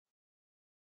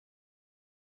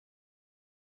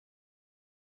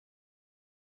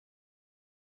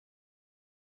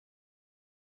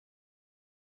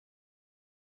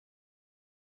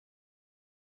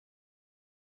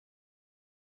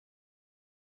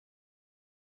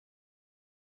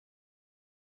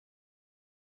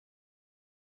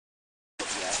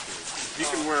You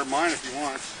can wear mine if you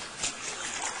want.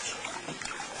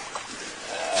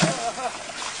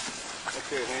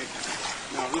 Okay, Hank.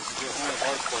 Now this is the only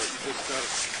hard part. You just got to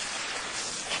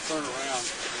turn around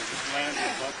and just land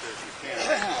your butt there if you can.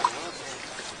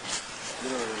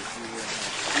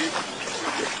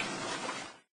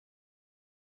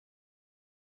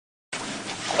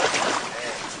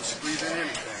 Squeeze in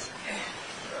anything.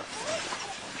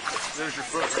 There's your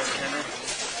foot right, Henry.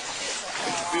 If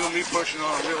you feel me pushing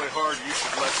on really hard, you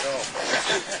should let go.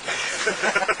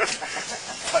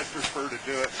 I prefer to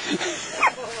do it.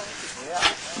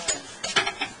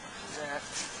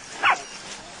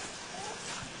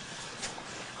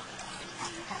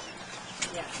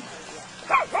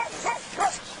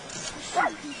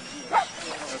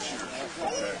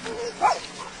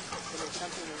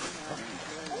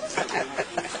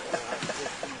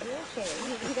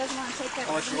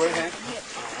 How much you weigh, Hank? I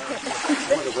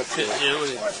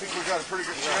think we've got a pretty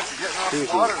good chance of getting off the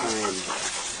water.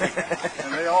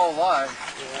 And they all lie.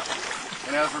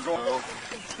 And as we're going,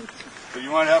 so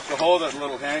you might have to hold it a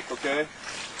little, Hank, okay?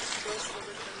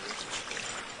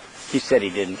 He said he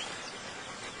didn't.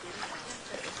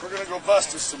 We're going to go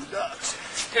bust us some ducks.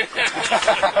 Got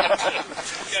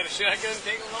a shotgun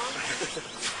take along?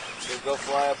 We'll go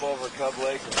fly up over Cub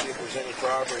Lake and see if there's any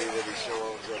property that he still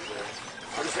owns up there.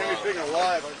 If there's anything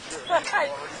alive, I'm sure.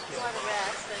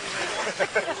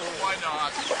 Why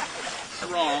not?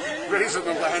 Wrong. Raising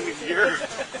the landing gear.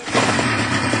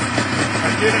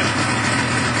 I did it.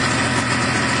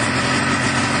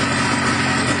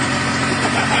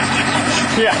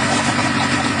 Yeah.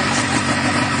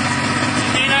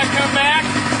 You may not come back?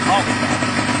 Oh.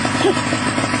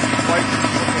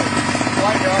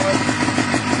 Flight helmet.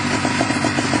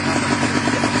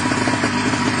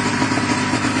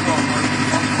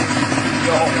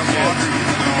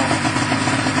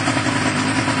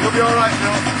 You'll be all right,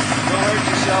 Bill. Don't hurt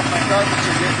yourself. My carpets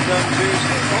are getting done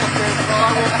Tuesday. Okay, no,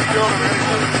 I won't be doing it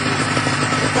anyway.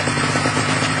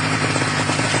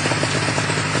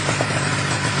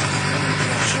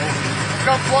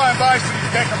 Come flying by so you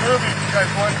can take a movie if you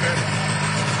guys want to.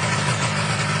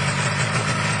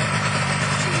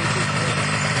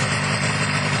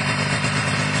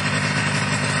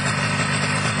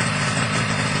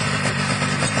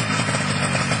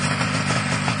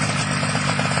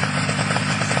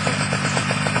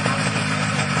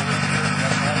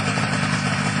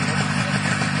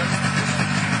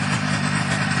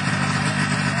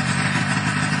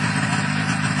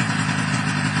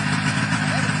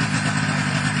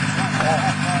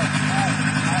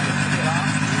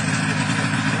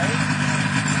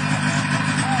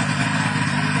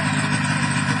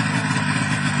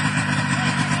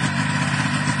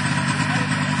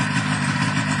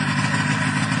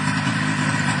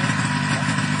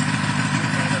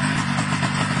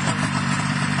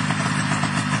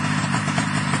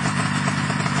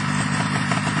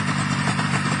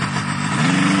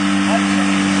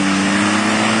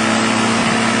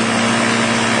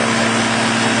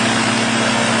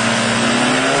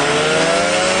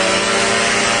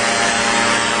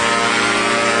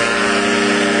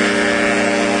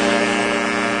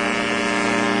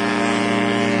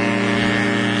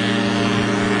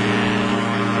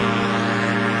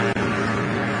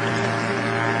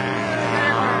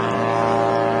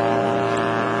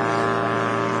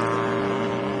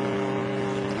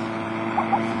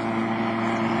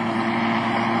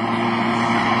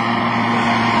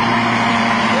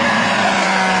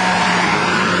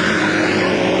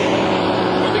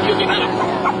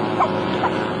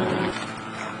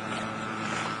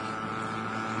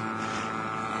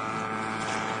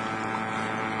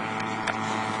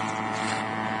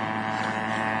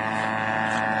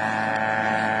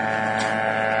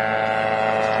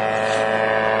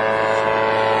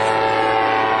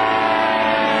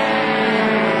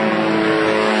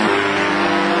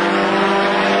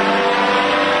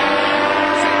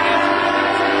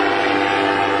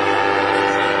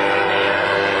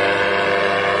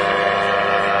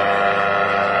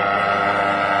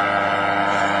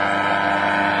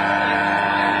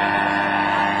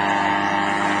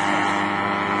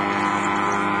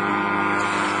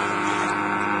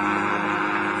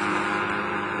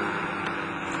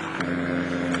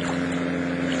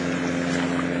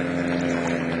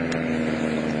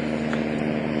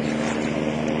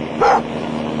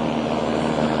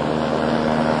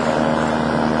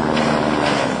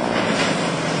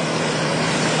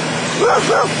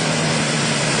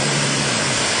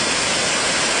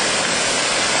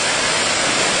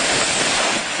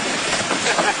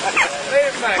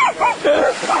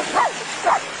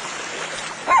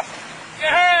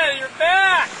 Yeah, you're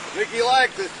back! Think you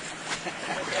liked it.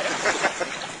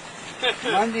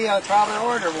 Monday I'll probably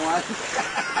order one.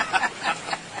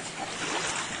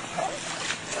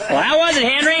 Well, how was it,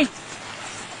 Henry?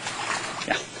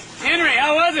 Henry,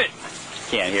 how was it?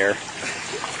 Can't hear.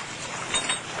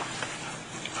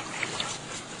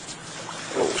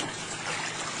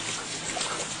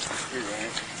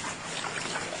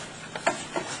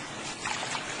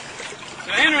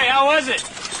 So Henry, how was it?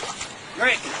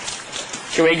 Great.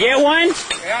 Should we get one?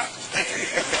 Yeah.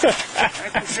 I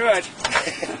think we should.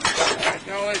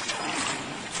 No, let's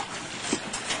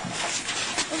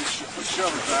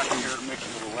shove it back in here to make it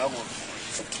a little level.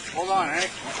 Hold on,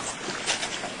 Hank.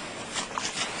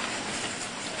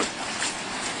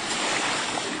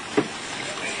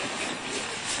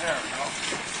 There we go.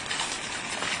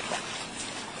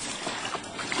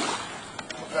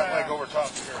 Put that leg over top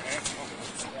of here, Hank.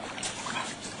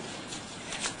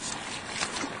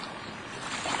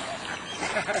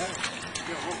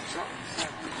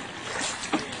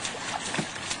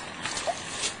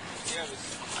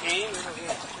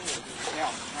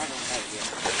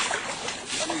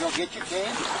 You gonna get your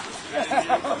cane?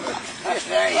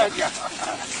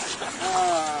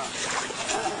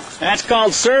 That's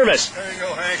called service. There you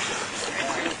go, Hank.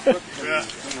 Yeah.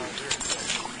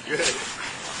 Good.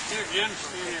 Here, Jim,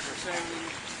 stand here for 7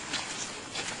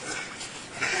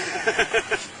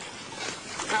 minutes.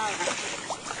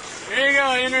 There you go,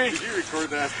 Henry. Did you record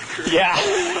that? Yeah.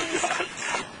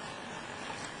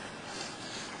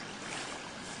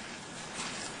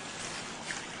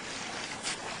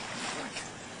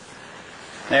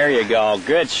 There you go.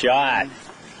 Good shot.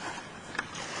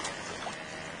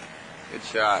 Good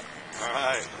shot. All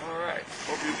right. All right.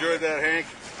 Hope you enjoyed that, Hank.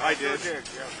 I did.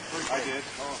 I did.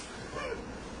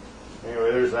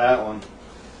 Anyway, there's that one.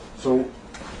 So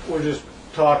we're just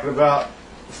talking about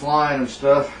flying and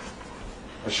stuff.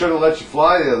 I should have let you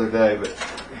fly the other day, but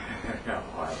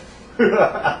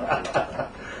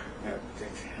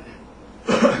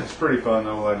it's pretty fun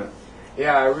though, wasn't it?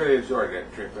 Yeah, I really enjoyed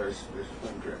that trip. It was a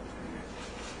fun trip.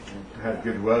 Had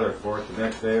good weather for it. The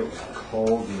next day it was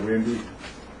cold and windy.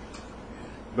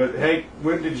 But hey,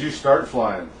 when did you start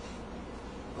flying?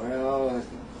 Well,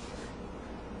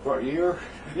 what year?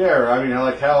 Yeah, I mean,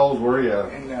 like how old were you?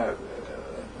 And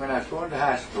when I was going to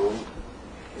high school,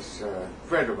 this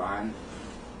friend of mine,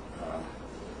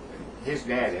 his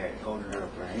dad had owned an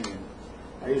airplane, and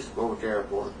I used to go to the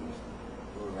airport and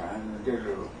go around and did a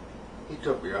little. He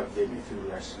took me up, gave me a few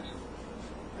lessons.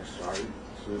 I started.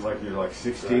 So like you're like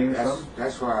 16 or something?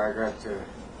 That's why I got.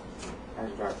 I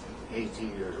was about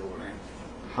 18 years old then.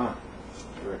 Huh.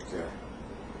 But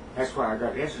that's why I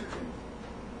got interested in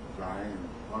flying and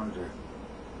wanted to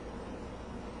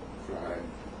fly.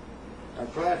 I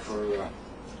applied for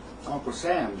Uncle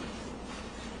Sam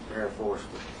Air Force,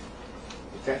 but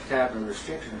at that time the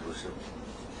restrictions were so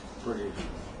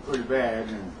pretty bad,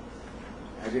 and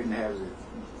I didn't have the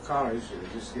college,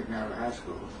 just getting out of high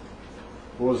school.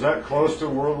 Well, was that close to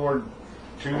World War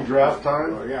II draft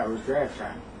time? Well, yeah, it was draft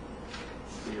time.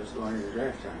 He was going into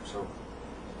draft time, so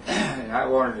and I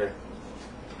wanted to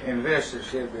enlist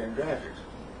instead of being drafted,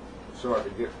 so I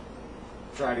could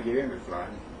try to get into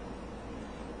flying.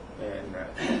 And I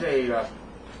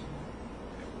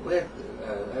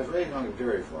was raised on a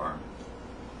dairy farm,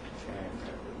 and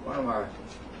one of my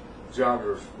jobs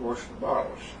was washing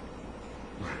bottles.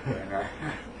 And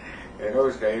in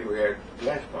those days we had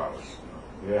glass bottles.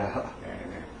 Yeah.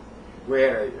 And we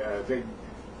had a big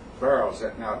barrel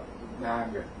sitting out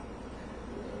behind the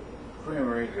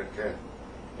creamery that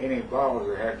any bottles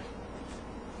that had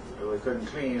we couldn't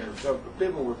clean, and so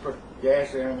people would put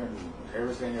gas in and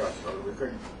everything else, so we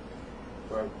couldn't.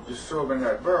 So I just threw them in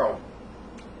that barrel.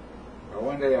 Well,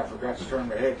 one day I forgot to turn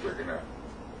my head quick enough,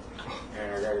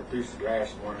 and I got a piece of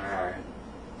glass in one eye.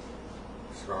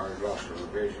 So I lost a little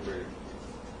vision, but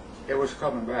it was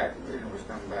coming back. The vision was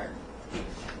coming back.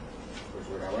 Because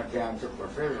when I went down and took my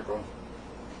physical,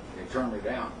 they turned me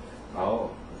down.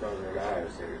 Oh. Because of that eye, they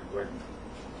said it wasn't.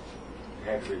 It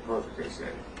had to be perfect, they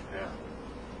said. Yeah.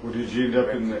 Well, did you end up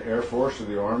in the Air Force or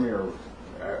the Army, or?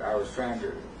 I was trying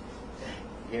to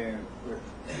get in with.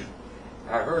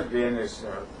 I heard then this.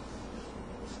 I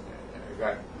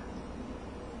got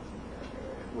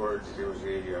word that there was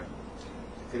a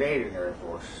Canadian Air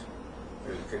Force.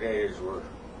 The Canadians were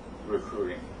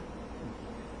recruiting.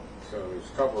 So there's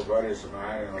a couple of buddies of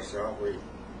mine and myself. We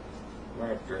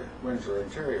went up to Windsor,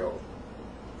 Ontario,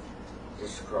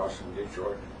 just across from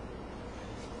Detroit,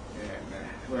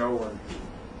 and went over and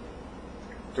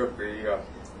took the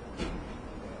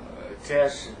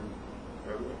test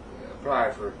and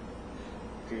applied for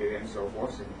to get in and so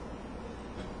forth. And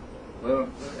well,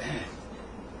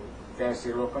 the guy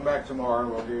said, "Well, come back tomorrow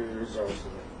and we'll give you the results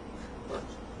of what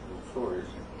stories.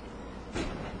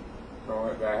 So I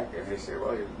went back, and they said,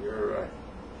 well, you're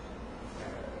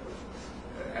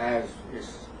as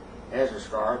a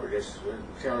scar, but it's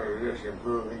it's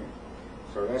improving.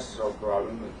 So that's no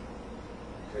problem.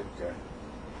 That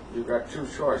you've got two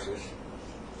choices.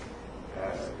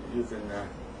 You can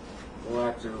go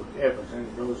out to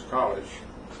Edmonton, go to college,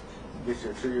 get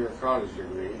your 2-year college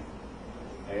degree,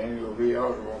 and then you'll be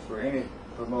eligible for any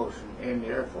promotion in the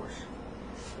Air Force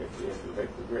if you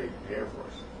make the grade in the Air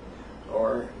Force.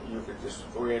 Or you could just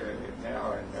go in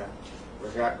now and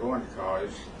without going to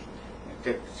college and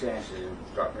take the chances of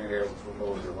not being able to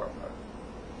promote or whatnot.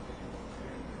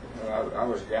 I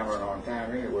was gambling on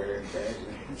time anyway,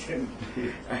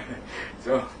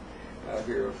 so I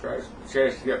figured if I had a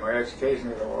chance to get my education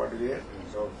that I wanted to get,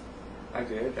 and so I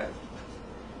did. I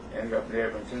ended up in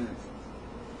Edmonton,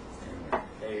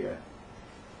 and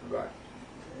about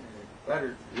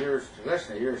less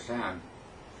than a year's time,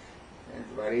 in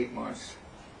about 8 months,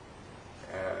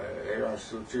 they run us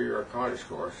through a 2-year college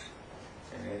course,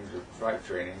 and then the flight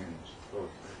training and so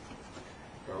forth.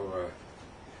 So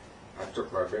I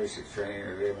took my basic training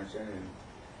at Edmonton and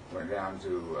went down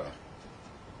to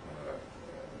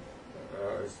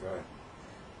there's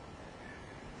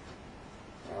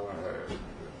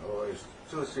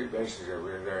 2 or 3 bases that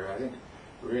were there. I think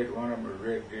one of them was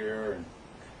Red Deer and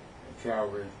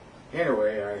Calgary.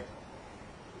 Anyway, I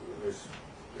was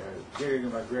getting to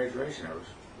my graduation. I was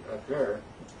up there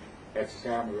at the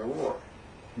time of the war.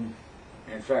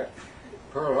 In fact,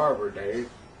 Pearl Harbor Day,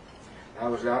 I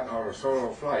was out on a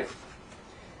solo flight,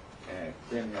 and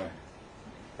been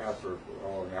out for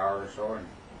an hour or so, and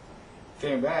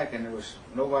came back, and there was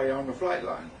nobody on the flight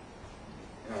line.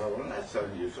 And I thought, well, that's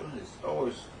unusual. There's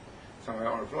always somebody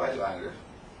on the flight line.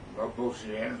 Most of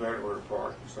the ends right where to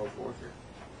park and so forth.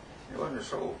 It wasn't a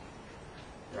soul.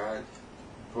 I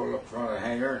pulled up in front of the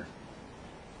hangar and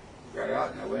got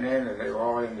out, and I went in, and they were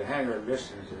all in the hangar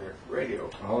listening to the radio.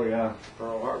 Oh, yeah.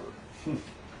 Pearl Harbor. So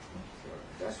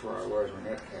that's where I was when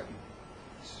that happened.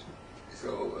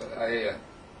 So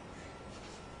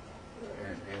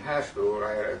in high school,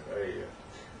 I had a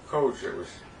coach that was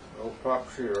old Pop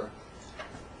Shearer.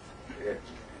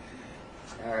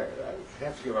 I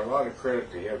have to give a lot of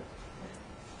credit to him,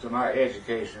 to my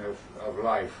education of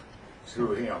life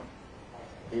through him.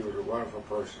 He was a wonderful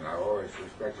person. I always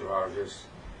respected a lot of his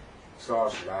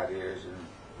thoughts and ideas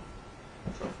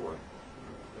and so forth.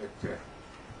 But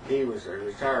he was a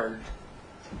retired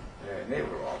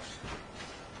naval officer.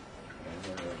 And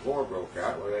when the war broke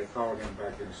out, well, they called him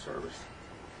back into service.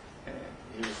 And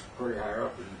he was pretty high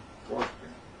up in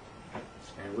Washington.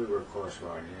 And we were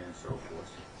corresponding and so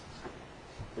forth.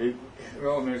 He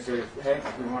wrote me and said, Hank,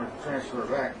 if you want to transfer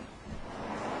back,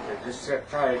 just sit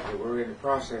tight, that we're in the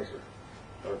process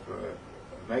of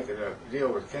making a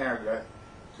deal with Canada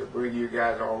to bring you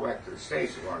guys all back to the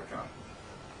States if you want to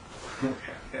come.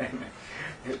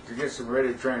 To get some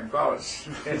ready trained pilots.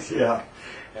 Yeah.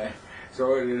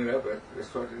 So it ended up,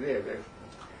 that's what they did.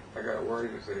 I got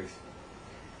word that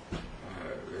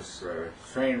this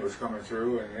train was coming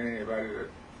through, and anybody that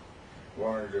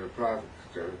wanted to apply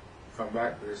to come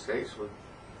back to the States would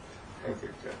take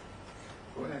it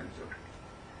go in. So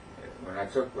when I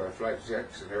took my flight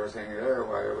checks and everything there,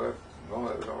 why I left, no,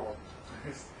 it was all,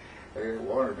 they didn't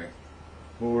want me.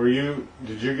 Well,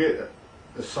 did you get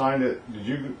assigned did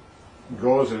you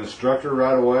go as an instructor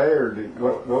right away, or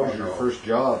what was your first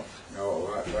job? No,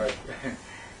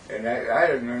 and I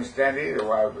didn't understand either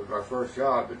why it was my first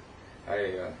job, but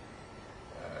I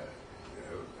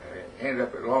ended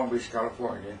up at Long Beach,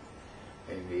 California,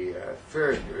 in the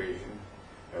ferry division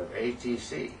of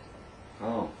ATC.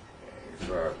 Oh.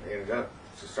 So I ended up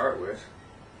to start with,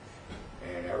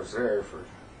 and I was there for,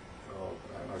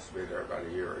 I must have been there about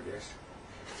a year, I guess.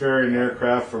 Ferrying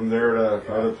aircraft from there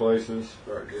to other places?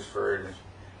 Just ferrying.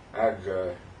 I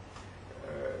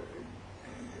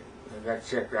got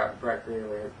checked out practically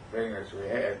everything that we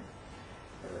had.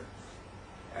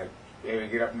 I'd maybe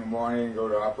get up in the morning, go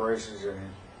to operations, and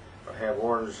have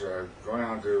orders go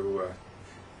down to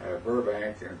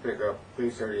Burbank and pick up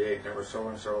P-38 number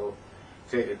so-and-so,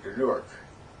 take it to Newark.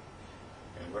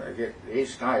 And when I get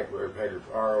each night, we're headed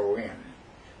RON,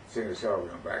 send the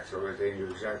telegram back so that they knew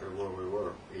exactly where we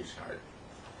were each night.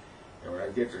 And when I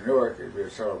get to Newark, it'd be a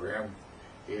telegram,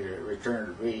 either return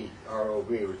to B, ROB,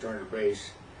 return to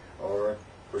base, or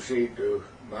proceed to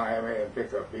Miami and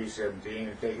pick up B-17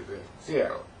 and take it to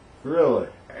Seattle. Really?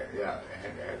 Yeah,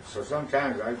 and so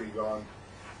sometimes I'd be gone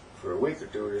for a week or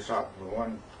two, just hop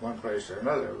from one place to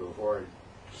another before I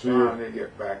finally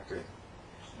get back to.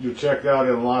 You checked out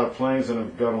in a lot of planes and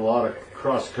have done a lot of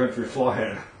cross-country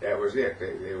flying. That was it.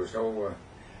 There was no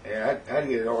And I'd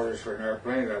get orders for an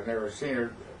airplane that I'd never seen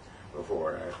her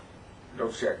before. And I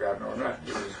don't check out no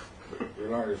nothing. We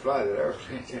learned to fly that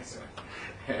airplane.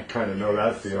 I kind of know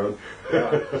that feeling.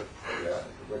 Yeah,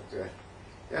 but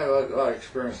yeah, a lot of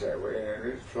experience that way, and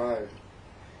it fly.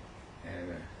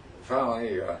 And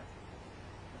finally, I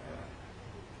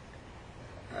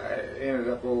ended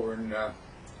up over in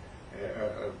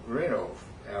Reno,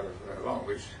 out of Long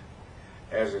Beach,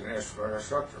 as an instrument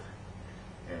instructor,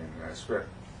 and I spent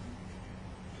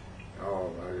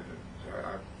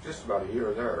just about a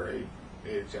year there,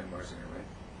 8 to 10 months anyway.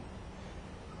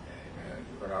 And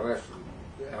when I left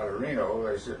out of Reno,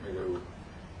 they sent me to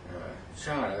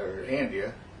China or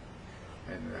India,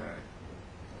 and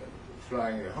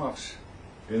flying the humps.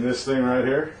 In this thing right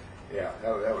here, Yeah,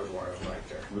 that was one of them right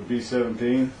there. the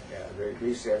B-17. Yeah, the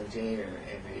B-17 and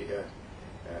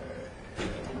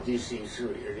the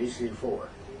DC-3 or DC-4.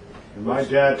 And my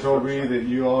dad told me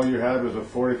that all you had was a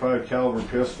 .45 caliber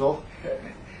pistol,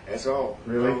 That's all.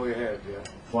 Really? That's all we had, yeah.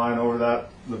 flying over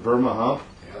the Burma hump.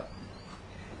 Yeah.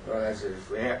 Well, that's if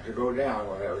we happened to go down,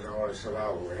 well, that was the only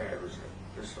survival we had was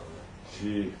a pistol.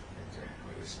 Gee,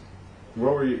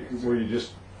 what were you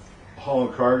just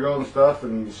hauling cargo and stuff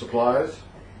and supplies?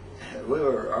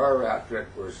 Our outfit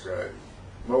was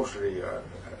mostly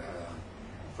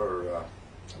for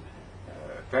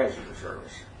passenger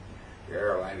service, the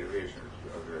airline division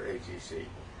of the ATC.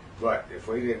 But if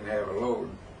we didn't have a load,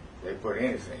 they put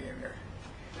anything in there.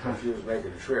 If you was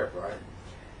making a trip, right,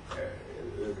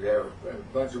 we could have a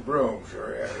bunch of brooms,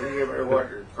 or you never know what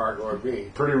your cargo would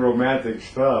be. Pretty romantic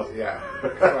stuff. Yeah,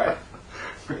 right.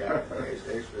 Yeah,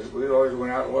 we always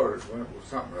went out loaded with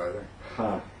something or other.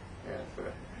 Huh. And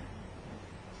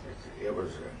it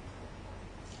was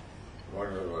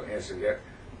one little incident.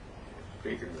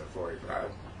 Speaking of the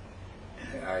 45,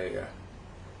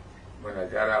 when I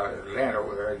got out of Atlanta,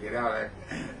 where I get out, I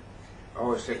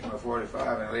always take my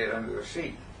 45 and lay it under the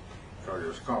seat because it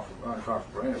was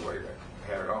uncomfortable anyway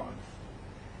to have it on.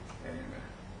 And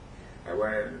I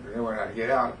went in, and then when I get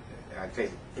out, I'd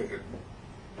take it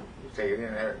in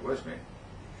there with me.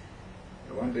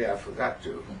 And one day I forgot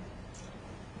to,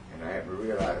 and I happened to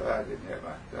realize I didn't have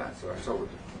my gun, so I told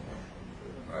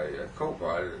my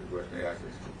co-pilot with me, I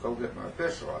said, go get my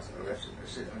pistol. I said, I left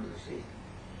it under the seat.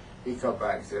 He come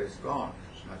back and said, it's gone.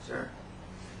 It's not there.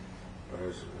 But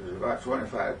there's about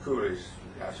 25 coolies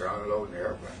out there unloading the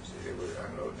airplanes. They were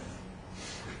unloading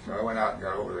it. So I went out and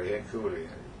got over the head coolie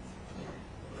and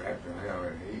wrapped him,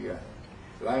 and he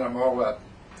lined them all up.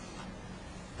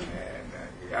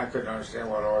 And I couldn't understand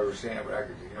what all he was saying, but I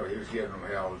could, he was giving them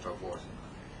hell and so forth.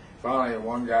 Finally,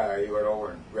 one guy, he went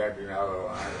over and grabbed him out of the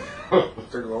line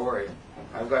and took him over. And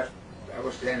I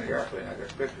was standing in the airplane. I got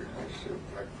pictures of this suit.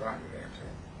 I can find the damn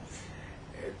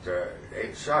thing.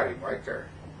 It shot him right there.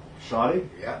 Shot him?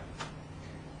 Yeah.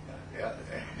 Yeah.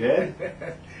 Dead?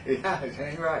 Yeah, it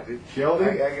ain't right. Killed him?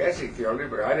 I guess he killed him,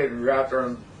 but I didn't go out there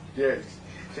and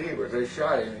see, but they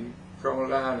shot him. He crumbled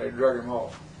down and they drug him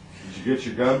off. Did you get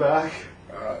your gun back?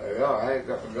 Yeah, I had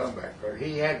got my gun back, but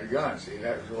he had the gun. See,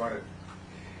 that was the one that.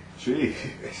 Gee.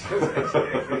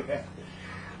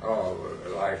 Oh,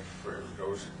 life for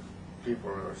those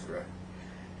people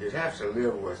you'd have to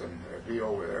live with them, be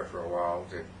over there for a while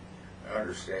to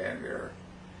understand their.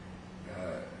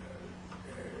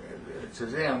 To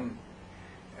them,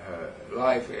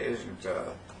 life isn't.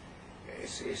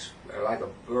 It's like a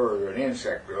bird or an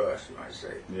insect to us, you might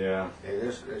say. Yeah.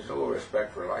 There's no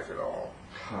respect for life at all.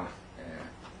 Huh.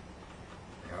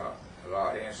 A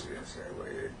lot of incidents that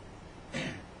way.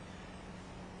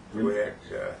 We had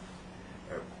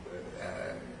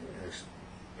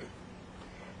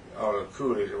all the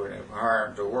coolies when they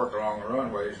hired to work along the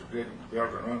runways,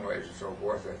 building runways and so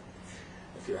forth. That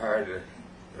if you hired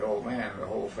the old man, the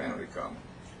whole family come.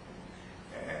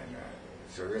 And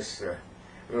so this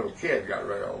little kid got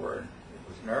right over and it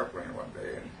was an airplane one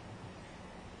day,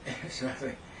 and so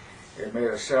they made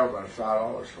a settlement of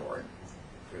 $5 for him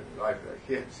for the life of that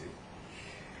kid. See.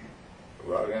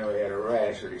 Well, then we had a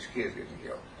rash of these kids getting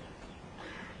killed.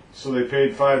 So they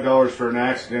paid $5 for an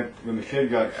accident when the kid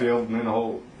got killed, and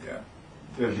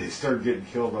then they started getting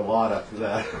killed a lot after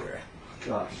that.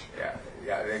 Gosh.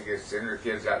 Yeah, they get send their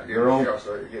kids out to get killed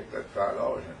so they get that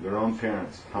 $5. Their own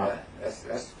parents. Huh? Yeah,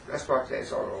 that's what they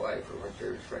sort of like, or what they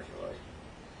respect your life.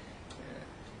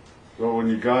 So when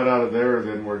you got out of there,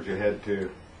 then where'd you head to?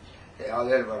 Yeah, I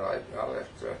left.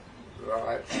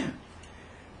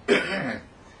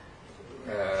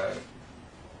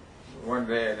 One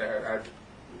day I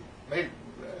made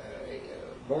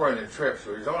more than the trips.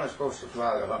 So he was only supposed to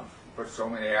fly the hump, put so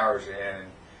many hours in,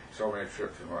 and so many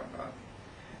trips and whatnot.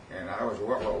 And I was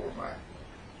well over my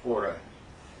quota.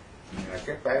 And I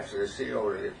kept asking the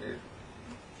CO to get it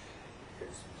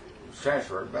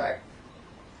transferred back.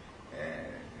 And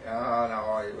oh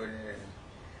no, he wouldn't.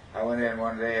 I went in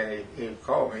one day and he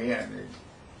called me in.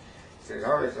 He said,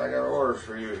 Harvey, I got orders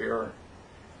for you here.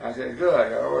 I said, good, I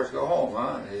got orders to go home,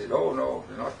 huh? And he said, oh no,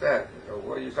 not that. I said,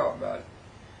 what are you talking about?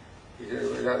 He said,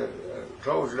 we got to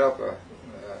close it up a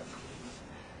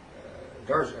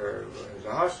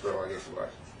hospital, I guess it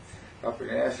was, up in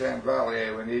the SM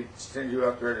Valley. We need to send you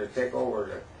up there to take over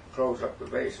to close up the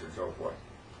base and so forth.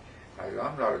 I said,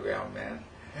 I'm not a ground man.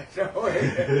 No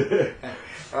way.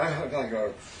 I'm not going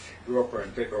to go up there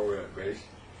and take over that base.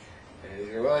 And he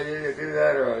said, well, you either do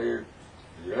that or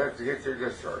you have to get your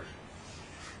discharge.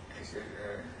 He said,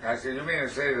 I said, you mean to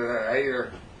say that I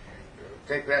either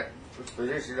take that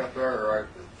position up there or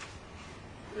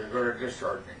you're going to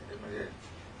discharge me? He said,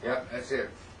 yep, that's it.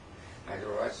 I said,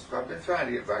 well, I've been trying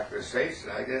to get back to the States,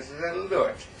 and I guess that'll do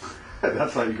it.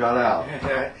 That's how you got out.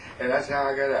 And that's how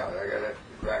I got out. I got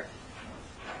back.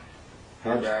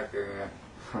 Got back, and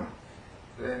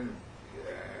then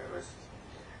it was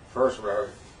first I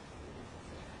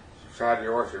tried the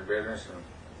orchard business, and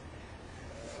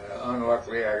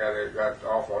unluckily I got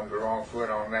off on the wrong foot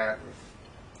on that.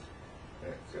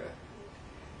 But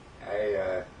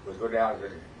I would go down to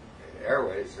the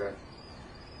Airways.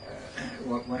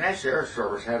 When actually Air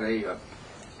Service had a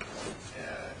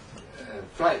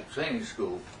flight training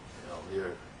school,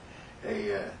 you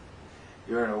know,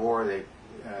 during the war they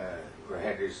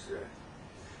had these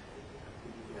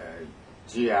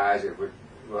GIs that would,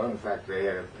 well, in fact they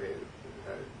had an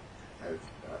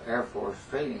Air Force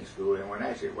training school in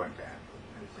Wenatchee at one time,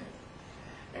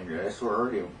 and that's where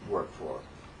Ernie worked for.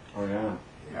 Oh yeah.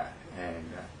 Yeah,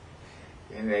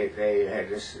 and they had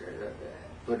this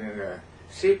put in a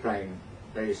seaplane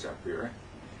base up here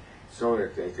so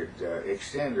that they could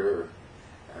extend their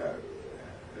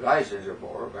license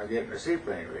aboard by getting a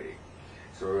seaplane ready.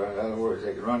 So in other words,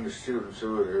 they could run the students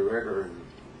through their regular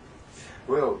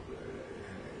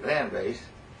land base,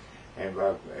 and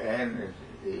the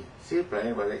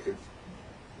seaplane, but they could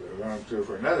run them through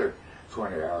for another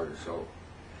 20 hours or so.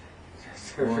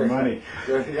 More money.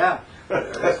 So, yeah,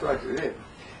 that's what they did.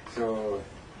 So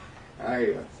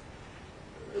I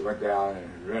went down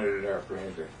and rented an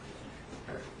airplane to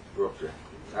Brook.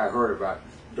 I heard about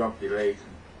Dumpy Lake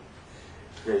and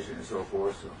fishing and so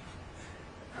forth, so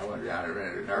I went down and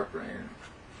rented an airplane and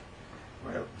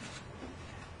went up.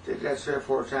 Did that 3 or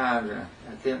 4 times, and I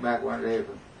came back one day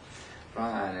from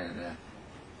flying, and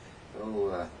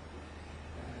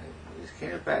it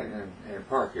came back in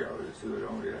Park Hill. That's who it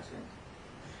owned it, I think.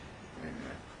 And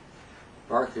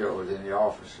Park Hill was in the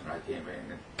office, and I came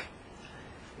in, and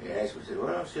he asked me, said,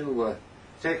 why don't you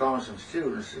take on some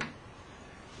students, and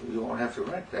you won't have to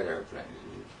rent that airplane.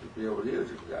 You'll be able to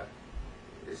use it without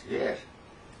this gas.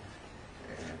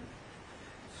 And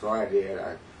so I did.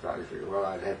 I probably figured, well,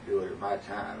 I'd have to do it at my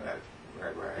time,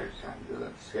 right where I had time to do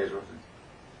it, schedule.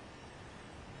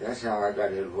 And that's how I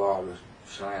got involved with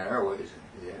Chelan Airways.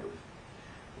 And, yeah, it was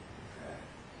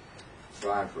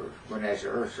flying for Wenatchee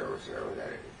Earth Service there with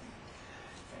that.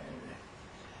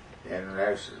 And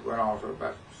that went on for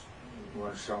about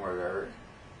one summer there.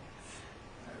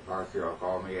 Park Hill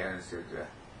called me in and said,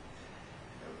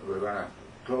 we're going to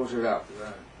close it up.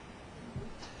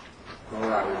 We're going to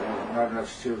go out. There's not enough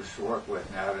students to work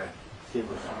with now to keep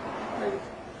us, make it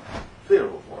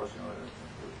feasible for us. You know.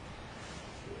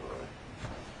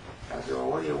 I said, well,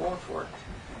 what do you want for it?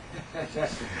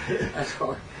 That's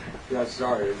how I got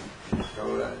started. So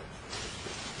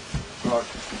bought a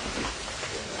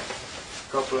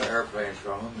couple of airplanes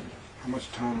from them. How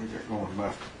much time we got going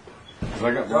left? 'Cause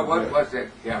I got What's that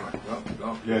camera?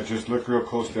 Don't. Yeah, just look real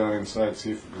close down inside,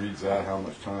 see if it reads out how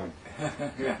much time.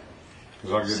 Yeah.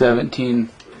 'Cause I'll get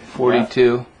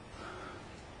 17:42.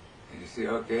 You see,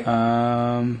 okay.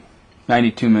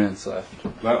 92 minutes left.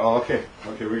 Oh, okay.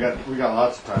 Okay, we got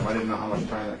lots of time. I didn't know how much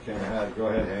time that camera had. Go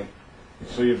ahead, Hank.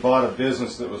 So you bought a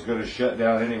business that was going to shut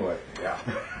down anyway. Yeah.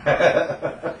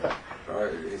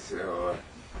 So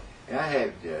I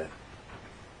had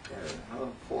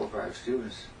 4 or 5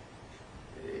 students.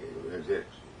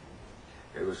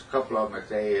 There was a couple of them that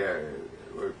they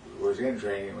was in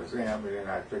training with them, and then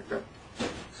I picked up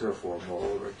 3 or 4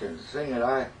 more. But the thing that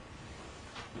I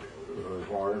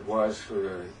wanted was for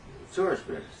the tourist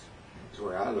business. That's the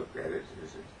way I looked at it.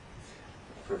 Is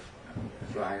for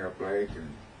flying up lake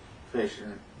and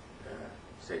fishing,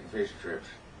 taking fishing trips.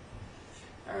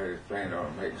 I was planning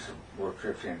on making some more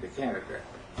trips into Canada.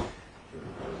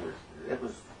 It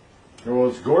was.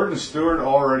 Was Gordon Stewart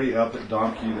already up at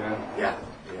Donkey then? Yeah.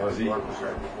 Was he? Gordon was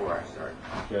right before I started.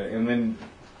 Okay, and then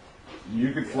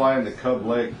You could fly into Cub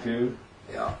Lake too,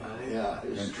 Yeah, yeah.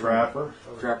 and Trapper.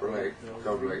 Trapper Lake,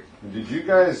 Cub Lake. And did you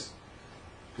guys?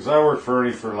 Because I worked for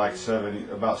Ernie for like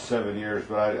about 7 years,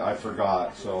 but I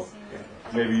forgot. So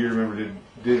maybe you remember.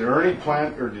 Did Ernie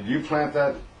plant, or did you plant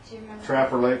that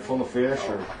Trapper Lake full of fish?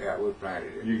 Or Yeah, we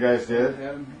planted it. you guys did?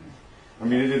 I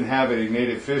mean, it didn't have any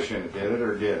native fish in it, did it,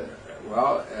 or did it?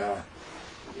 Well,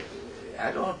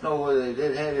 I don't know whether they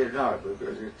did have it or not,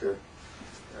 because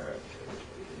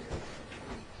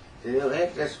they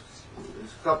had this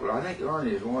couple. I think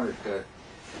Ernie is one that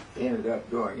ended up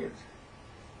doing it.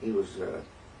 He was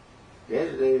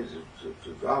designated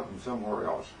to drop them somewhere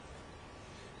else.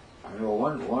 I know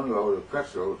one load of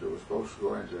pretzels that was supposed to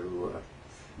go into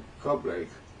Cub Lake.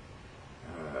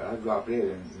 I dropped it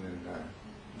in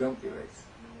Dumpy Lake.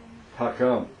 How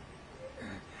come?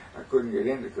 I couldn't get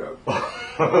into Cub.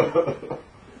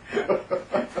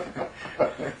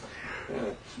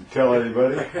 Tell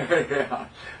anybody? Yeah.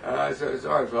 I said,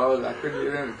 sorry, fellas, I couldn't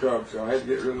get into Cub, so I had to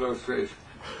get rid of those fish.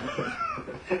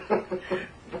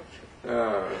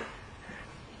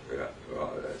 Yeah,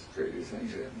 well, that's crazy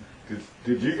things.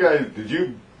 Did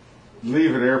you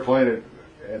leave an airplane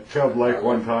at Cub Lake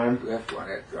one time? Left one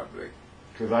at Cub Lake.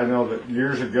 Because I know that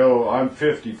years ago, I'm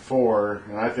 54,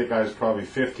 and I think I was probably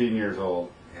 15 years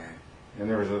old. Yeah. And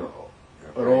there was an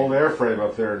old airframe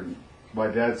up there. And my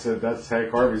dad said, that's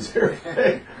Hank Harvey's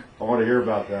airframe. I want to hear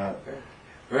about that.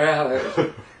 Well, it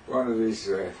was one of these,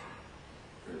 you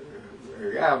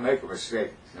gotta make a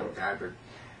mistake sometimes, but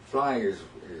flying it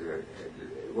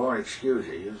won't excuse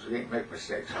you. You can't make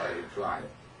mistakes while you're flying.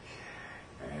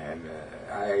 And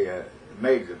I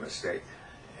made the mistake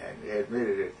and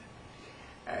admitted it.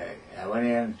 I went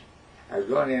in, I was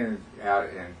going in and out,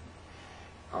 and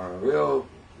on a real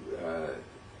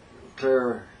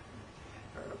clear,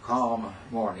 calm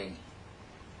morning,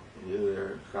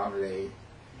 calm day,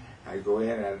 I'd go in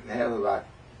and have about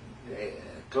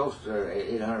close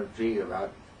to 800 feet,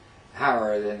 about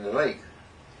higher than the lake.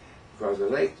 Because the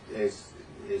lake is,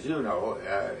 as you know,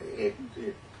 it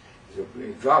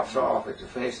drops off at the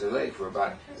face of the lake for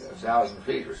about 1,000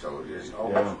 feet or so, just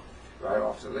almost right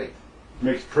off the lake.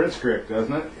 Makes Prince Creek,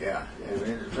 doesn't it? Yeah,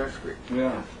 into Prince Creek.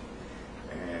 Yeah.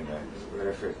 And but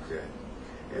if it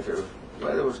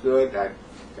weather was good,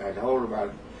 I'd hold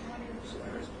about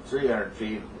 300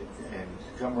 feet and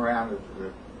come around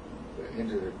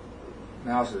into the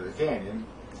mouth of the canyon.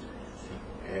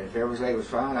 And if everything was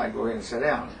fine, I'd go ahead and sit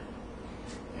down.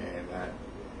 And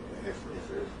if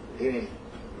there's any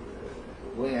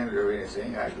wind or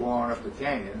anything, I'd go on up the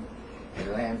canyon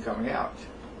and land coming out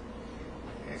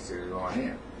instead of going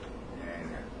in.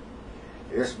 And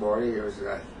this morning,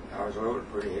 I was loaded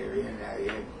pretty heavy, and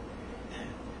I had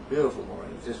beautiful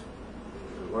morning. Just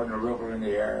there wasn't a ripple in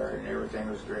the air, and everything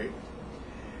was great.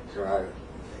 So I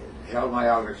held my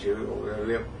altitude over the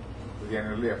lip, began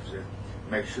to lift to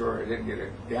make sure I didn't get a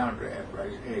downdraft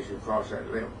right as you cross that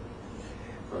lip,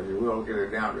 because you will get a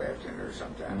downdraft in there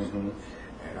sometimes. Mm-hmm.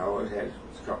 And I always had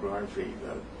a couple of hundred feet.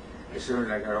 As soon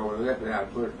as I got over the lip, and I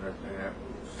put it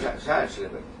in a side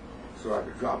slip it so I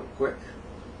could drop it quick.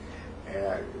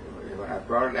 And when I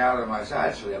brought it out of my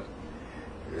side slip,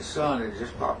 the sun had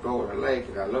just popped over the lake,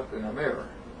 and I looked in the mirror.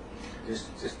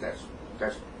 Just that's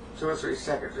 2 or 3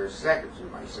 seconds, or seconds, you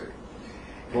might say.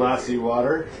 Glassy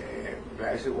water?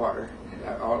 Glassy water.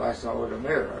 And all I saw was a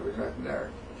mirror. There was nothing there.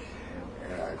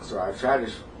 So I tried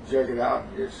to jerk it out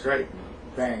and get it straight,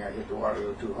 and bang, I hit the water a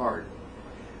little too hard.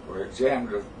 Where it jammed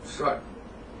the strut.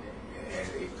 And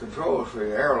it controls for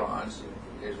the ailerons.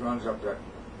 It runs up that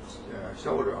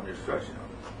shoulder on your strut, you know.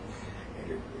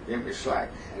 And it gave me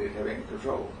slack. I didn't have any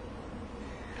control.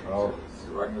 Oh. So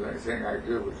there wasn't anything I could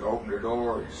do but open the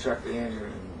door and shut the engine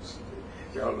and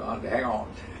tell it on to hang on.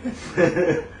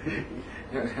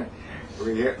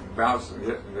 We hit and bounced and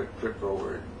hit and it tripped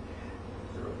over.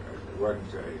 So it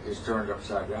wasn't, it just turned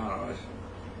upside down on us.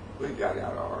 We got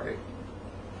out all right.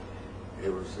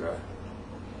 It was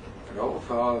an old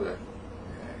fellow that,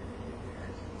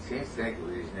 I can't think of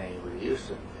his name, but he used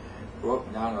to go up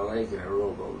and down the lake in a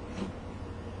rowboat.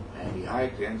 And he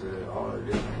hiked into all the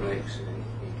different lakes, and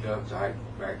he loved to hike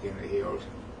back in the hills,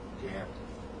 camp.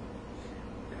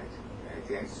 I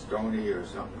think Stoney or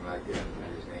something like that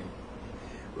was his name.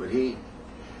 But he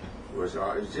was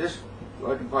just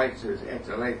wasn't quite at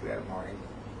the lake that morning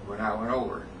when I went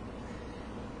over.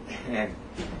 And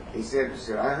he said,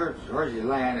 I heard you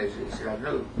land. He said, I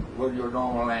knew it wasn't your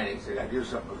normal landing. He said, I knew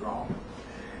something was wrong.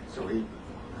 So he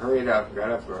hurried up and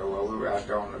got up there. Well, we were out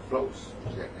there on the floats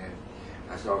sitting in.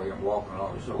 I saw him walking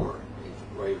along the shore.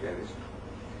 He waved at us.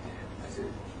 I said,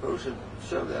 go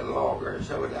shove that log or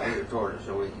shove it out here toward us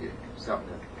so we can get something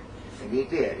to And he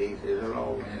did. There's a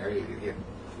log in there he could get.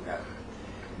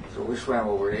 So we swam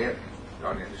over there,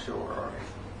 got in the shore, all right.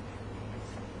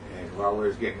 And while we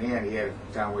was getting in, by the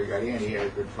time we got in, he had a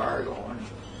good fire going.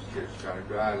 Just kind of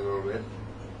dried a little bit. And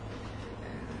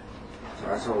so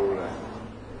I told,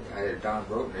 I had Don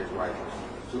Brook and his wife,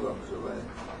 two of them,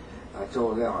 so I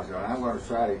told them, I said, I'm going to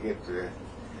try to get to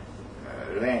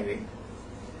landing.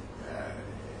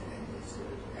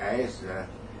 I asked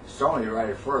Stoney right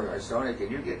at first, I said, Stoney,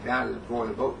 can you get down to before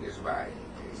the boat gets by?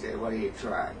 He said, well, he'd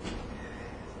try.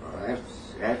 Well,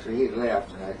 after he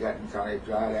left, and I got kind of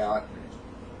dried out,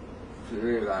 and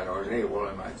realized I was able,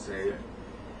 I might say,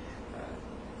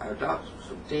 I knocked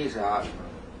some teeth out,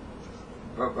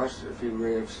 and busted a few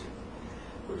ribs,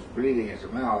 was bleeding at the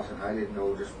mouth, and I didn't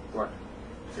know just what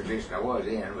condition I was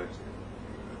in, but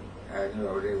I knew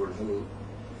I was able to move.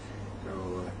 So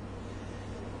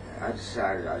I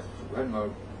decided I wasn't going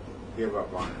to give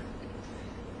up on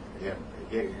him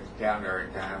getting down there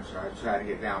in time, so I tried to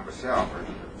get down myself.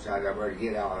 I decided I better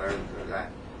get out of there because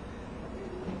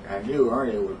I knew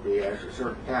Ernie would be, at a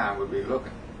certain time, would be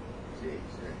looking. See,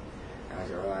 so I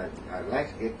said, well, I'd like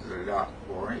to get to the dock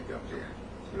before Ernie comes in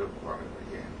to look for me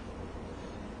again.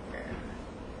 And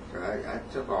so I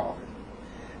took off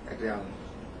and got down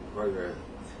where the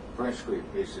French Creek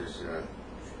is,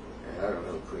 another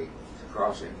little creek,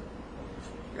 crossing.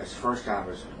 That's the first time I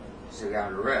was sit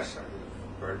down to rest. I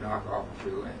better knock off a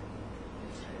few in.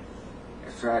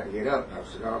 I tried to get up, and I was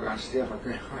so doggone stiff I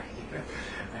couldn't get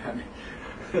up.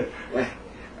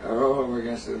 I rolled over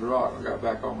against the rock and got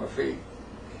back on my feet.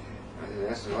 I said,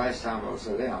 that's the last time I'll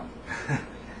sit down.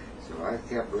 So I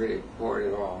kept really pouring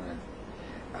it on.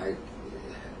 And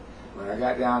when I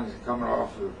got down, coming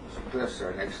off the cliffs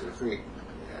there next to the creek,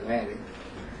 landing,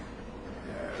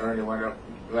 Ernie went up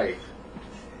the lake.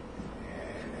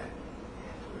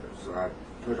 And so I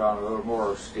put on a little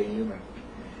more steam, and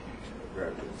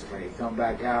when he come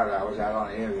back out, I was out on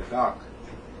the end of the dock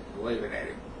waving at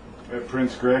him. At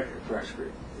Prince Creek? At Prince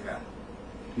Creek, yeah.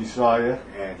 He saw you?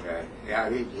 And yeah,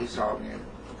 he saw me and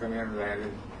come in and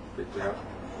landed, picked me up,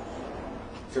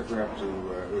 took me up to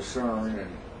Lucerne,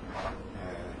 and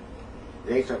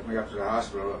they took me up to the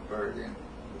hospital up there again,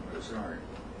 Lucerne.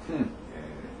 And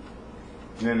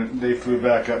then they flew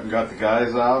back up and got the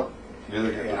guys out, the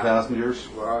other the passengers?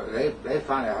 Well, they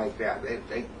finally hiked out.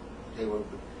 They were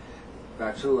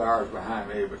about 2 hours behind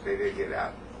me, but they did get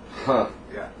out. Huh.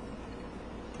 Yeah.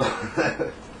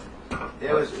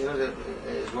 It was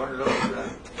one of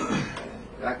those,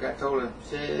 like I told him,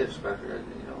 say, Inspector,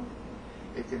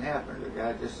 it can happen. The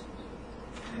guy just...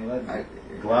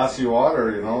 glassy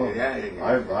water,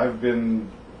 Yeah. I've been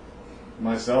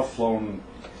myself flown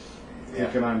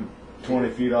thinking I'm 20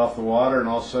 feet off the water, and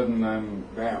all of a sudden I'm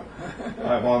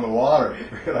on the water.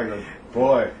 I go,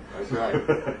 boy. That's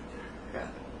right. Yeah.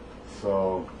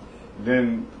 So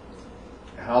then,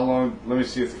 how long? Let me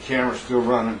see if the camera's still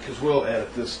running, because we'll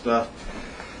edit this stuff.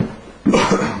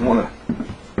 I want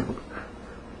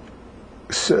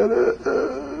to set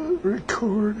a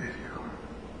record.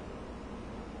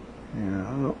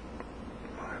 Yeah.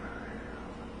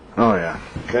 Oh yeah.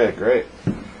 Okay, great.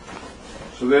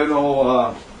 So then,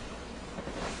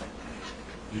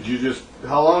 did you just?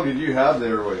 How long did you have the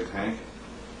Airways, Hank?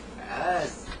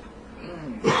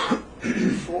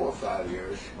 4 or 5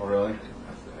 years. Oh really?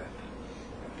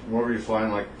 What were you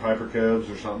flying, like Piper Cubs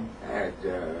or something? I had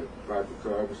Piper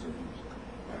Cubs and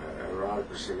Ernie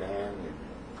Chelan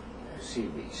and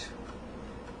Seabees.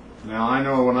 Now I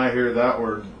know when I hear that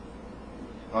word,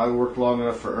 I worked long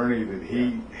enough for Ernie that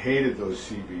he hated those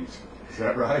Seabees. Is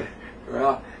that right?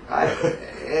 Well,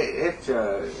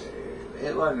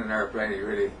 it wasn't an airplane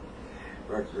really,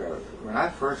 but when I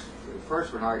the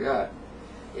first one I got,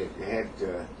 it had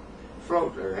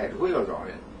float or had wheels on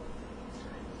it,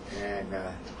 and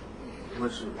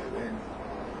which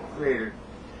created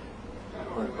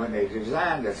when they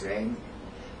designed the thing,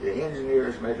 the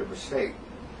engineers made a mistake,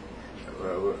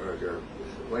 or their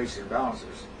weights and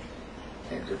balances,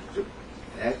 and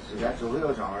that's the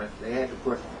wheels on it. They had to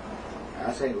put,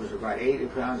 I think it was about 80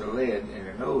 pounds of lead in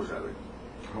the nose of it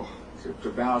to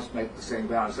balance, make the thing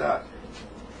balance out.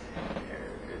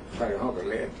 It's like a hunk of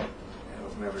lead. I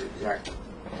don't remember the exact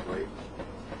weight.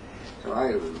 So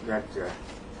I got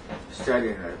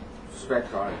studying the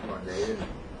spec on it one day,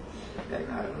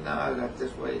 and I got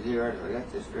this weight here, I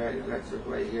got this drag, I got this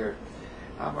weight here.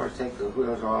 I'm going to take the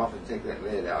wheels off and take that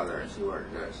lid out of there and see what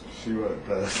it does. See what it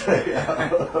does. Yeah.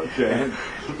 Okay. And,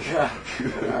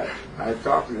 I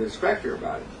talked to the inspector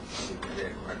about it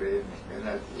one day,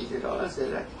 and he said, "Oh, I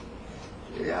said,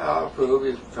 yeah, I'll prove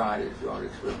you tried it if you want to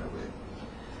experiment with it."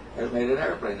 And made an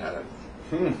airplane out of it.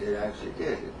 It actually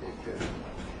did. It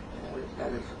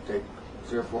had to take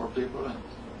 3 or 4 people and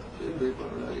 2 people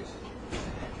and release.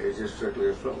 It was just strictly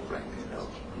a float thing, you know.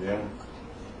 Yeah.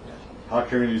 How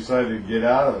come you decided to get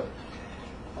out of it?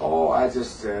 Oh, I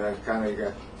just kind of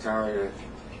got tired of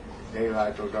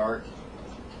daylight till dark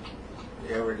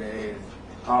every day and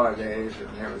holidays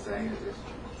and everything. It just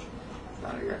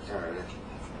kind of got tired of it.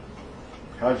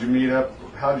 How'd you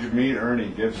meet Ernie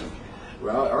Gibson?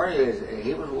 Well, Ernie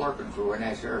he was working for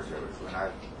National Air Service when I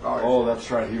started. Oh, that's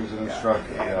right. He was an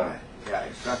instructor. Yeah,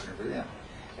 instructor for them.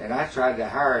 And I tried to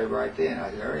hire him right then.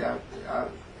 I said, Ernie,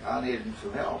 I needed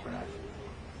some help. And I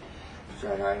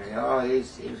tried to hire him. Oh, he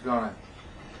was going to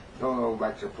go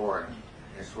back to Portland.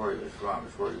 That's where he was from.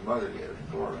 That's where his mother lived, in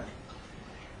Portland.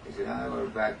 He said, I'm going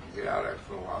back and get out of there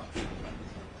for a while.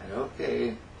 I said,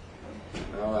 okay.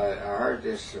 Well, I heard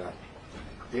this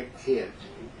Dick Kid.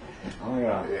 Oh,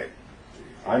 yeah. Dick.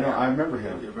 I know. I remember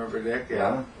him. You remember Dick?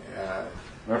 Yeah.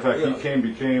 Matter of fact, he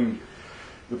became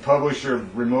the publisher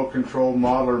of Remote Control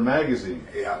Modeler magazine.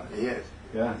 Yeah, he is.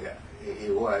 Yeah. Yeah,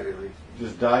 he was.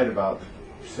 Just died about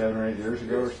 7 or 8 years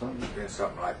ago or something. Been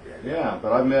something like that. Yeah,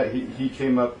 but I met. He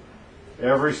came up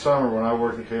every summer when I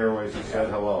worked at the Airways and said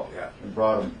hello. Yeah. And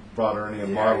brought Ernie a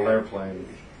model airplane.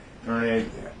 Ernie.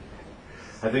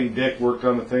 I think Dick worked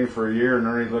on the thing for a year, and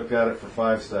Ernie looked at it for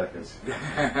 5 seconds.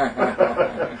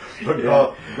 But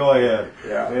go ahead.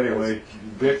 Yeah. Anyway,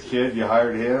 Dick Kid, you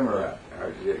hired him, or? Yeah, I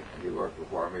hired Dick. He worked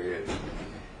for me.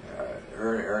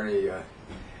 Ernie,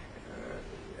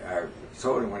 I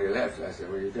told him when he left, I said,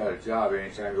 well, you've got a job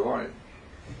anytime you want it.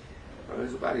 Well, it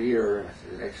was about a year,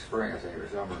 the next spring, I think, or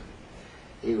summer.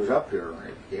 He was up here when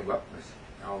he came up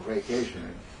on vacation.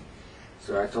 And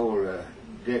so I told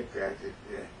Dick, I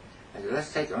said,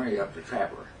 let's take Ernie up to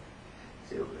Trapper.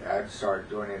 So I started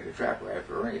doing it at Trapper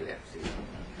after Ernie left. See?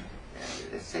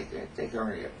 And let's take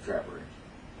Ernie up to Trapper.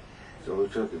 So we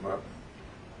took him up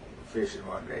fishing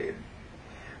one day and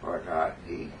whatnot.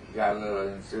 He got a little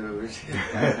enthused.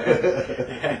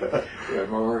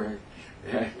 More.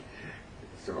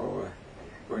 So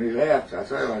when he left, I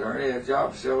told him, Ernie, that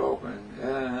job's still open.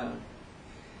 A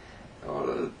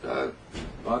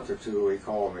month or two, he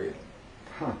called me.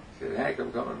 Said, Hank,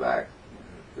 I'm coming back.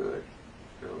 Good.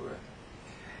 So,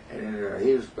 and then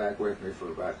he was back with me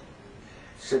for about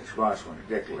 6 months when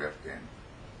Dick left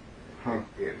then.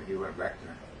 He went back to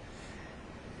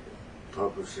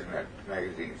publishing that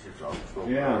magazine she talked about.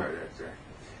 Yeah.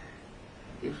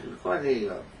 He was quite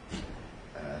a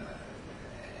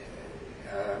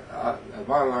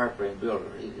model airplane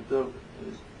builder.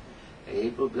 He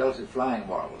built his flying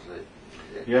models.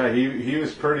 Yeah, he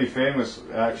was pretty famous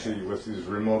actually with his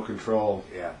remote control.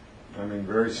 Yeah. I mean,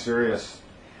 very serious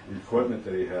equipment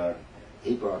that he had.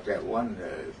 He brought that one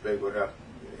big one up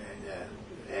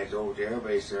and at the old air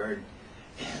base there, and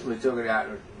we took it out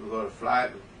and we were going to fly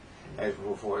it as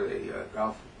before the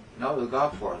golf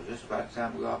course, just about the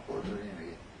time the golf course was in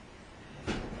again.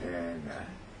 And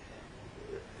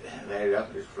made it up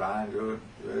and just flying good.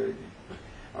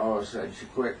 All of a sudden she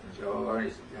quit, and so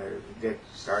Ernie Dick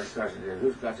started cussing. Said,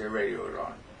 who's got their radios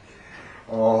on?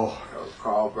 Oh. So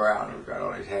Carl Brown, who got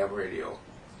on his ham radio.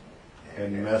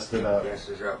 And messed it up. Messed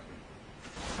us up.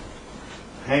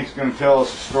 Hank's going to tell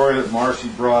us a story that Marcy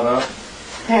brought up.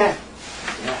 Yeah.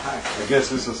 I guess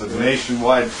this is a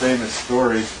nationwide famous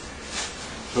story.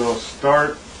 So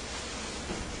start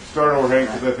over, Hank,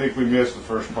 because I think we missed the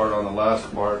first part on the last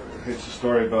part. It's a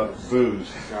story about booze.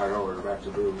 Start over about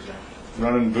the booze.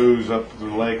 Running booze up the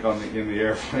lake in the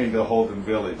airplane to Holden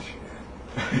Village.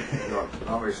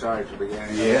 Always started at the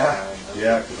beginning. Yeah,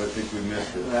 because I think we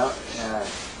missed it. Well,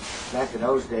 back in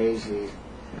those days, the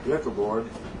liquor board,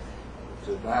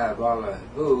 to buy a bottle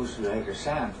of booze, you had to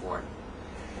sign for it.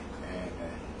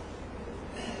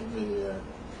 And the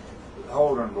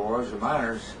Holden boys, the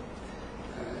miners,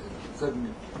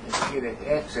 couldn't get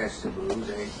access to booze.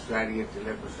 They tried to get the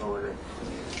liquor store to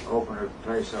open a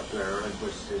place up there,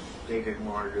 which they didn't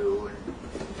want to do.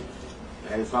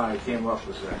 And they finally came up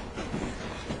with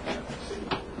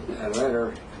a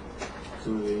letter to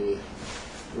the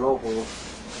local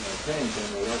Pennington,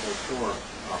 the local store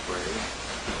operator,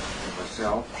 and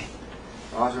myself,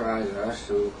 authorizing us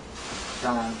to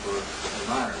sign for the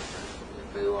miners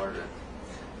if they wanted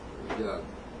to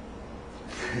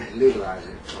legalize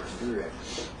it for us to do that.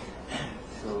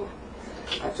 So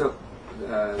I took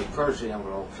the first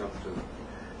envelopes up to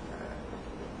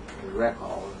the rec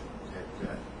hall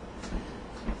that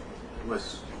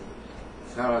was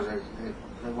fellows that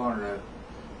they wanted to,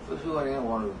 if you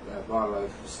wanted a bottle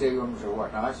of Stigums or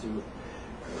whatnot, you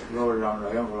wrote it on the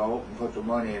envelope and put the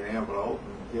money in the envelope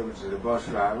and give it to the bus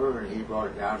driver, and he brought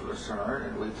it down to the Lucerne,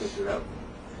 and we picked it up and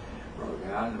broke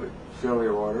down, we'd fill the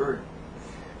order.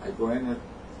 I'd go in and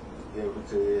give it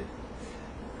to the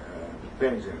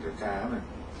pension at the time, and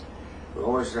we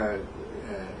always, if there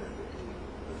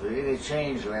was any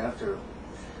change left, or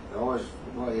always,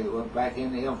 well, it went back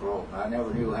in the envelope. I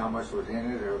never knew how much was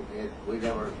in it, or we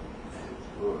never.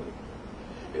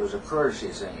 It was a courtesy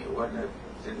thing. It wasn't.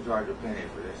 Didn't charge a penny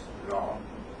for this at all.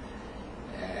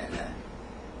 And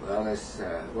well, this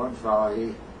one fellow,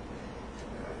 he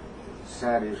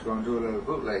decided he was going to do a little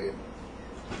bootlegging,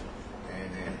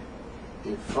 and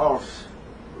he'd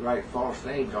write false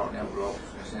names on envelopes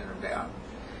and send them down.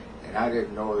 And I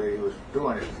didn't know that he was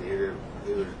doing it.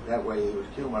 He was that way. He would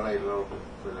accumulate a little bit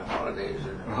for the holidays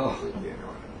and the weekend.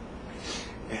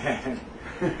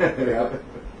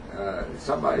 And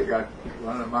somebody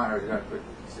one of the miners got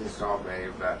this off me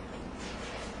about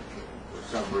for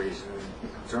some reason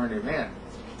and turned him in.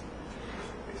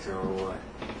 So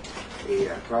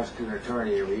the prosecuting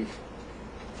attorney,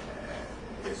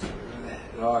 this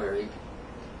lawyer, he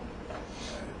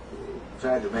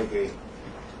tried to make a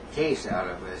case out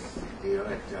of this deal.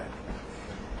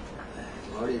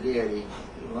 What he did, he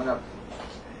went up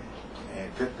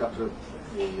and picked up the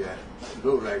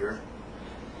bootlegger,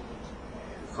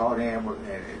 caught him, and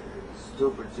the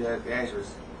stupid jackass was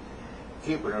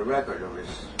keeping a record of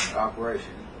his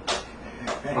operation.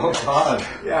 Oh, God.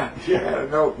 Yeah, he had a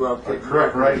notebook.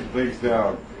 Correct, writing things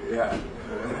down. Yeah.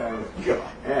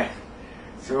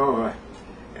 So,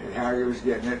 and how he was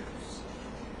getting it,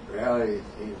 well, he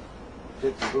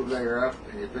picked the bootlegger up,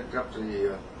 and he picked up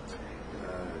the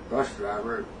bus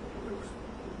driver.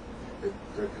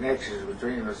 The connections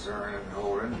between us are in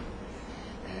Holden,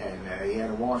 and he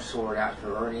had a one sword out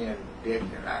for Ernie and Dick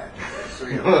and I.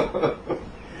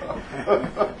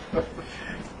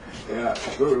 Yeah,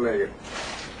 bootlegger.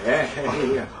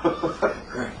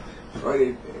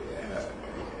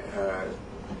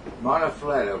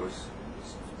 Monofletta was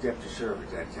deputy sheriff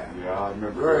at that time. Yeah, I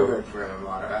remember. Very good friend of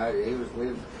mine.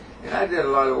 And I did a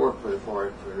lot of work for the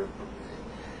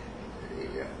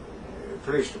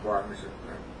police departments.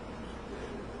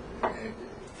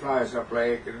 Flies up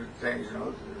lake and things, you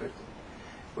know.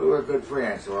 We were good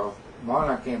friends. Well,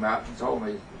 Mona came out and told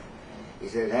me, he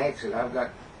said, Hank said, I've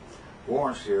got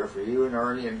warrants here for you and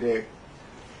Ernie and Dick,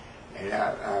 and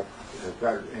I've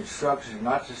got instructions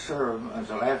not to serve them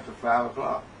until after 5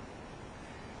 o'clock.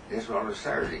 This was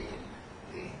Saturday.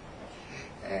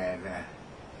 And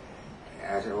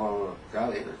I said, well,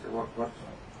 golly,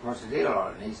 what's the deal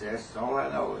on it? And he said, that's all I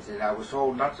know. He said, I was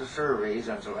told not to serve these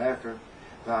until after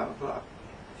 5 o'clock.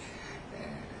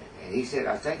 And he said,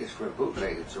 I think it's for a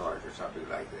bootlegging charge or something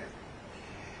like that.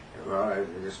 Well,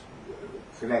 this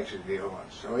connection deal.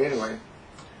 So anyway,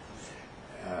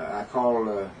 I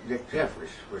called Dick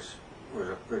Jeffries, which was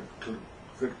a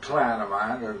good client of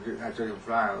mine. I took him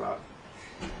flying a lot.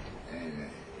 And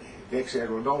Dick said,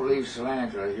 well, don't leave Chelan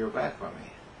until I hear back from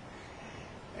me.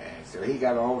 And so he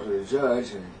got ahold of the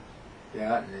judge, and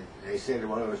they said,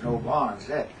 well, there was no bond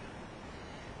set.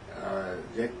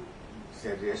 Dick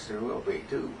said, yes, there will be,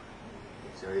 too.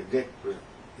 So Dick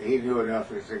he knew enough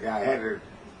that the guy had to,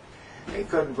 they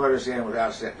couldn't put us in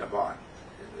without setting a bond.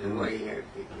 The way he did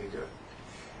it.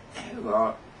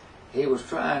 Well, he was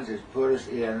trying to put us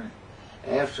in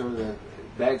after the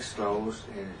bags closed,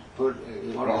 and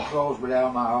he wanted to close me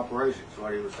down my operations,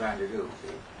 what he was trying to do.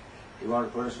 He wanted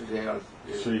to put us in jail.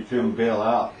 So you couldn't bail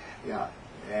out? Yeah.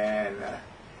 And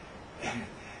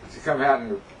to come out in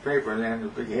the paper and then the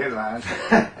big headlines.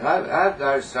 And I've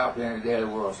got to stop in the Daily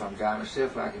World sometime and see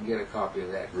if I can get a copy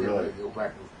of that. Really? Go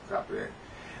back and copy that.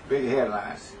 Big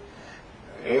headlines.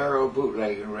 Aero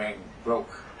bootlegging ring broke.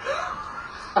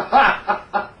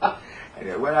 And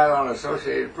it went out on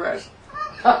Associated Press.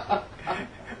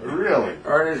 Really?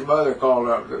 Ernie's mother called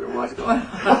up. What's going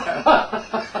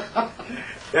on?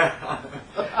 Yeah.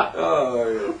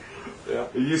 Oh, yeah.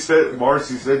 You said,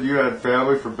 Marcy said you had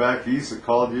family from back east that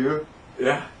called you?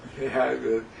 Yeah, I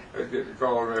did. I get to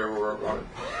call them every work on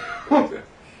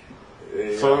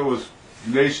it. So it was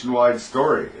nationwide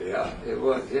story. Yeah, it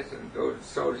was. It's an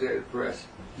Associated Press.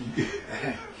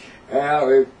 Well,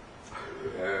 we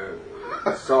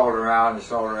stalled around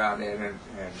in, and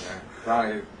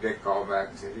finally Dick called back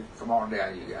and said, come on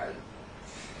down, you guys.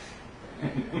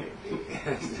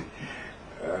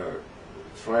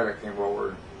 Fletta came over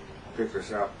and picked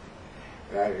us up.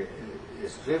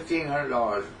 It's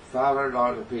 $1,500,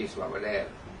 $500 a piece by my dad.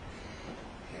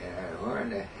 And where in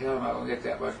the hell am I going to get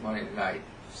that much money tonight?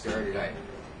 Saturday night.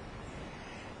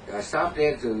 I stopped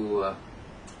into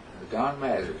Don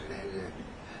Mazur's,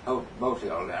 a motel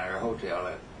down there, a hotel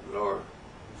at lower,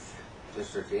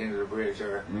 just at the end of the bridge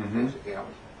there.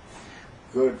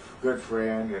 Good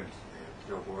friend,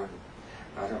 so forth.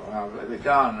 I thought, well, maybe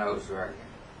Don knows where I can.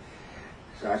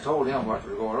 So I told him what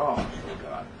was going on. So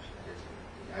Don,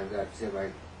 I got to see if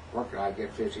I worked, I'd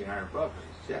get $1,500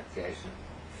 check cash.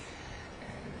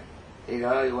 And he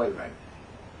said, oh, wait a minute.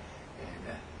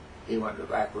 And he went to the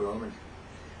back room, and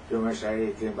 2 minutes later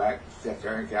he came back, sat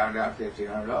there and counted out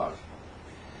 $1,500.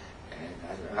 And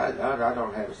I said, I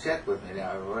don't have a check with me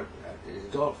now. What? He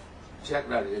said, don't check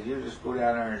that. He said, you just go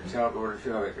down there and tell them where to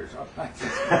show it or something like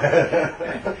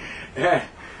that.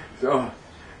 So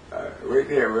we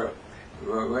did.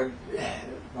 When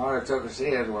Mona took us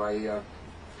in, well, the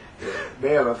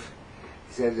bailiff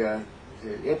said,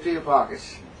 empty your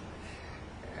pockets.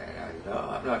 And I said, no,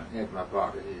 I'm not emptying my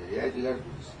pockets. He said, yes, you got to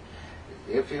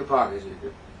empty your pockets.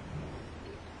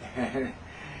 And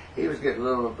he was getting a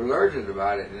little allergic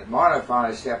about it. And Mona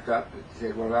finally stepped up and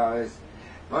said, well,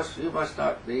 you must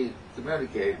not be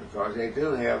communicating because they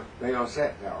do have bail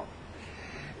set now.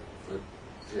 But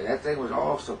that thing was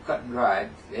all so cut and dried.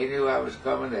 They knew I was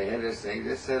coming. They had this thing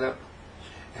just set up.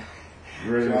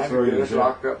 Ready to trying throw to you get in us jail.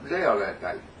 locked up in jail that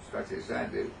night. That's what they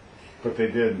signed to do. But they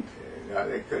didn't. No,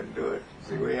 they couldn't do it.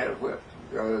 See, we had a whip.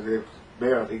 The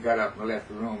bailiff, he got up and left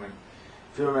the room, and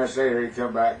a few minutes later he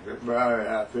come back and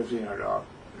 $1,500.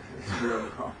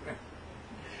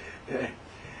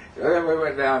 So then we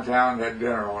went downtown and had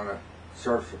dinner on the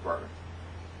sheriff's department.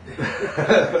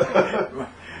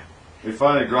 They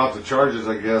finally dropped the charges,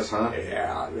 I guess, huh?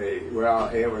 Yeah, well,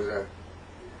 it was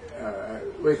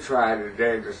we tried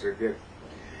today just to get,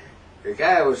 the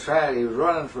guy was trying, he was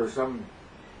running for some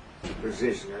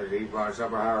position, or he wanted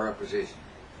some higher up position.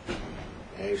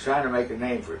 And he was trying to make a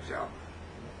name for himself,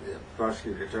 the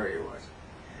prosecuting attorney was.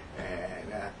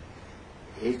 And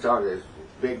he thought it was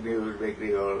big news, big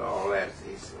deal, and all that.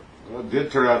 Well, it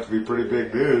did turn out to be pretty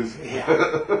big news.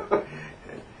 Yeah.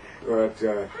 But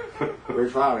we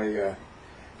finally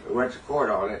went to court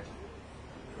on it.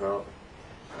 Well,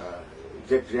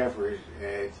 Dick Jeffries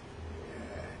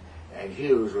and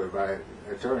Hughes were my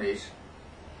attorneys.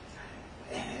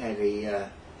 And the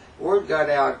word got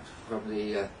out from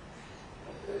the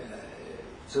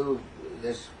to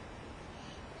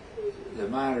the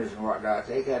miners and whatnot.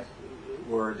 They got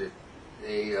word that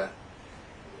the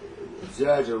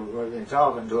judge had been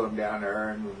talking to them down there,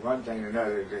 and one thing or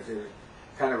another, that it was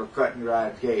kind of a cut and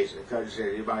dried case. The judge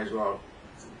said you might as well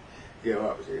give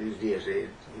up. He did.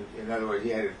 In other words,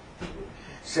 he had it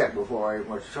set before he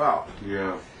went to trial.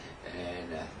 Yeah.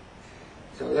 And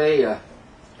so they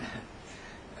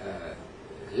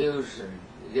Hughes and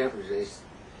Jeffries,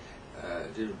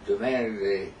 they demanded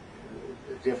a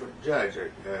different judge.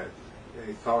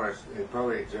 They called us a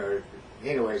probate judge.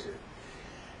 Anyways,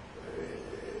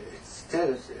 instead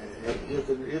of, you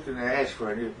can ask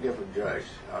for a different judge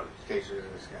on cases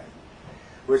of this kind,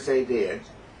 which they did,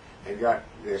 and got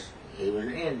this. He was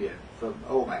an Indian from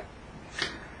Omak,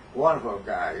 wonderful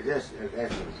guy. Just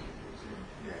excellent.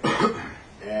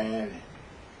 And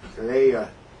so they.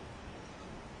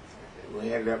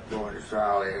 We ended up going to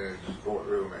trial in his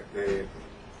courtroom at the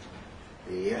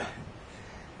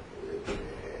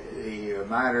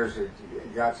miners had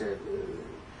got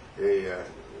the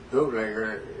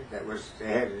bootlegger that was they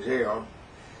had in jail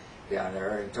down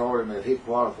there and told him if he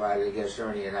qualified against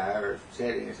Ernie and I or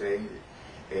said anything,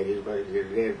 that he was going to get a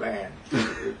dead man.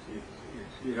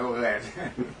 You know that.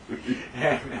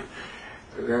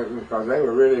 Because they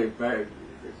were really mad.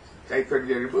 They couldn't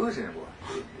get a booze anymore.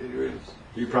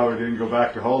 He probably didn't go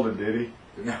back to Holden, did he?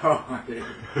 No, I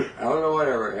don't know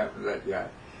whatever happened to that guy.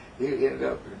 He ended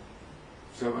up in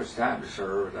so much time to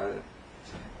serve.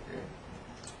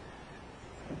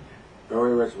 But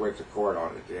we went to court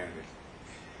on it then.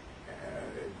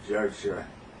 The judge,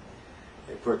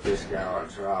 they put this guy on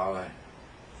trial.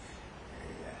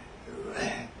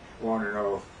 Wanted to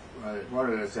know,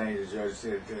 one of the things the judge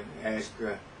said to ask,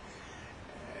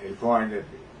 he pointed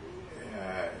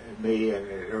me and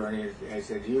Ernie and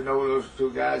said, "Do you know those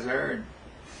two guys there?" And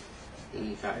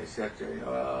he kind of said,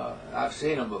 "I've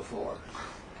seen them before."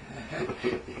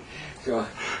 So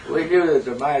we knew that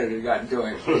the miner had gotten to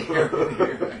him.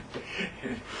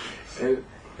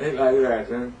 Things like that.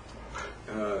 Then,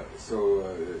 so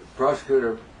the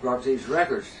prosecutor brought these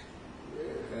records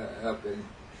up and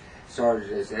started.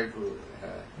 They said,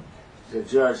 the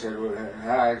judge said, "Well,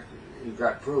 you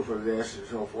got proof of this," and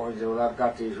so forth. He said, "Well, I've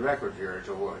got these records here," and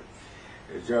so forth.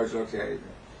 The judge looked at him.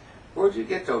 "Where'd you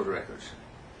get those records?"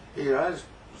 He said, "I just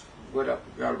went up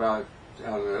and got about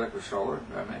out of the liquor store."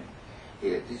 I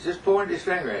mean, he just pointed his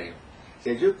finger at him. He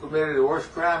said, "You committed the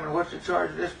worst crime, and what's the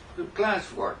charge of this class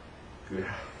for?"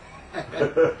 Yeah.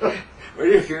 Well,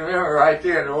 you can remember right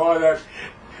then, boy, that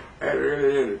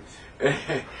really is it.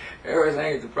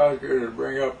 everything that the prosecutor would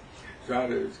bring up, trying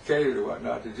to case or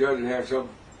whatnot, the judge would have some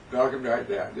document right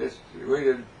down. We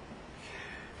didn't.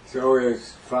 So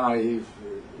it's finally he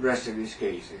rested his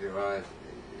case. He said, well,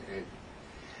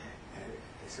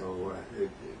 so the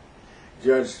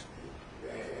judge,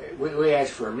 we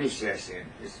asked for a recess in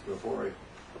just before it,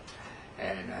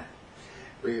 and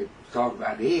we talked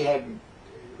about it. He hadn't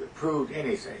proved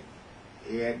anything.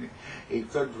 He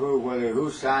couldn't prove whether who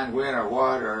signed when or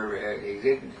what, or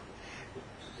he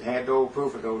had no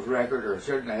proof of those records, or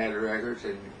shouldn't have had the records,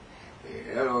 and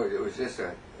it was just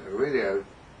really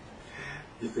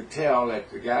you could tell that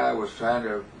the guy was trying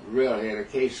to really had a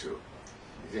case through.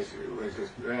 It was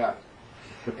just yeah.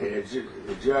 And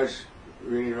the judge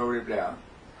really wrote it down.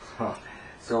 Huh.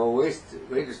 So we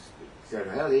just said,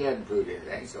 well, he hadn't proved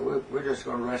anything, so we're just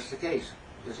going to rest the case.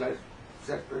 Just like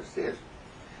that's what it is.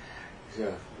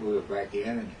 So we went back in,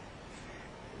 and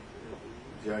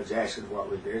the judge asked us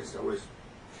what we did, so we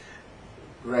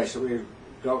rested. We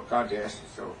don't contest,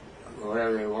 so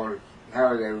whatever they wanted,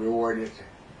 however they rewarded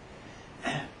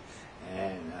it.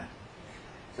 And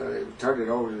so they turned it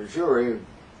over to the jury.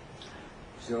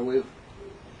 So we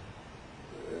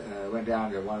went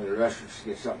down to one of the restaurants to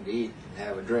get something to eat and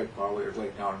have a drink while we were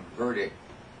waiting on the verdict.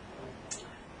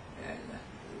 And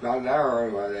about an hour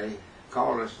while they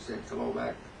called us and said, come on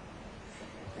back.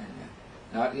 And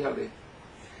not guilty.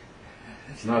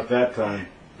 Not that time.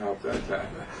 Not that time.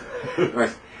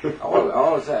 But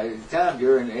all the time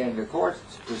during in the court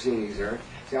proceedings there,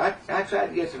 see, I tried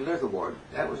to get the liquor board.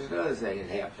 That was another thing that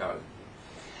happened.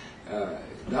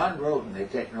 Don Broden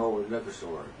had taken over the liquor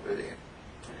store with him.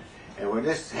 And when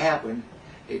this happened,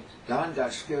 Don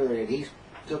got scared and he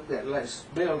took that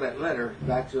mailed that letter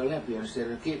back to Olympia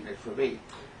instead of keeping it for me.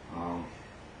 Oh.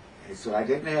 And so I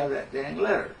didn't have that dang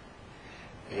letter.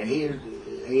 And he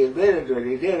admitted that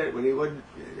he did it, but he wouldn't.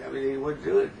 I mean, he wouldn't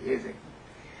do it. Anything.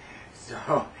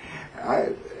 So I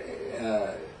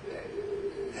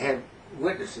had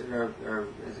witnesses, or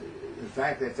the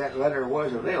fact that that letter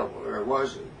was available, or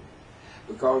was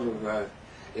because of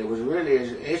it was really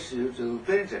an issue to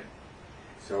Pennington.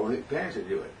 So Pennington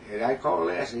do it. And I called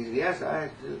last, and he said, yes, I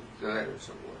had the letter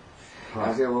somewhere. Huh.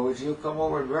 I said, well, would you come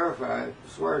over and verify,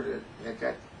 swear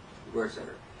that was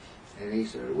there? And he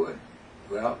said, it would.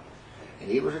 Well, and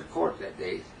he was at court that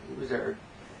day. He was there.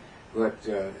 But,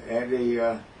 and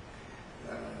the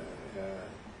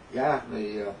guy from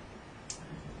the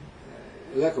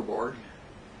liquor board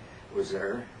was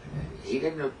there. He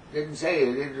didn't say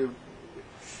it.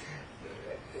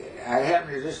 I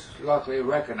happened to just luckily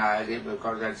recognize him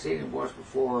because I'd seen him once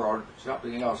before on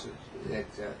something else that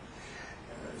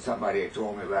somebody had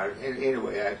told me about it. And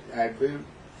anyway, I'd been,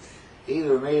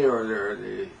 either me or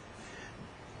the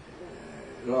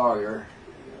lawyer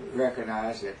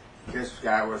recognized that this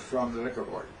guy was from the liquor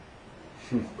board.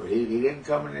 But he didn't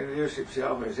come and introduce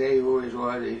himself and say who he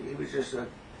was. He was just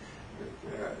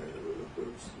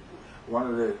one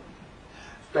of the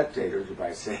spectators, you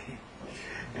might say.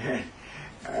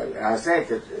 And I think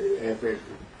that if it,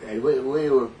 and we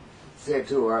were said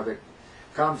too, if it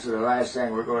comes to the last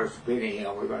thing, we're going to subpoena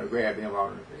him. We're going to grab him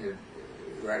on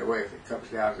right away if it comes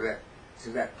down to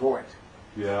that point.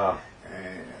 Yeah.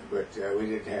 But we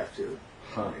didn't have to.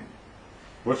 Huh.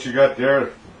 What you got there?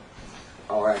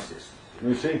 Oh, that's just.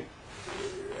 Let me see.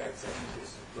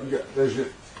 That's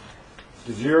just.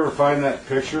 Did you ever find that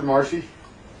picture, Marcy?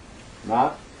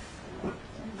 Not?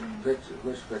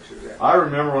 Which picture is that? I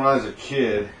remember when I was a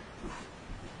kid,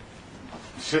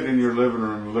 sitting in your living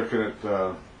room looking at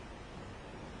a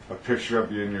picture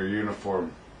of you in your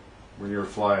uniform when you were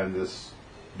flying this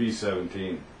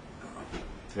B-17.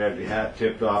 You had your hat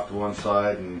tipped off to one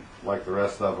side and like the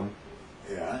rest of them.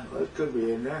 Yeah, well, it could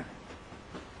be in there.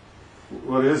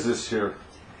 What is this here?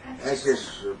 That's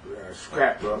just a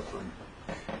scrapbook.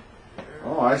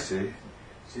 Oh, I see.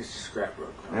 It's just a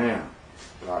scrapbook. Man.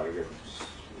 A lot of different.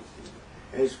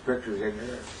 There's pictures in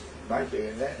there. Might be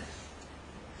in there.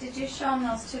 Did you show them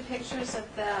those two pictures of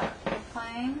the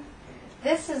plane?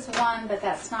 This is one, but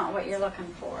that's not what you're looking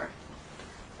for.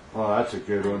 Oh, that's a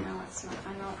good one. I know it's not.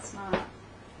 I know it's not.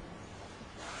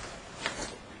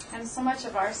 And so much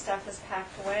of our stuff is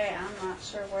packed away. I'm not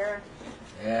sure where.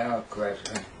 Yeah, of course.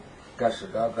 Got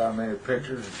some doggone many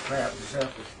pictures and crap and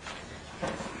stuff.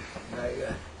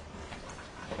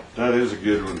 That is a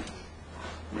good one.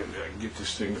 Maybe I can get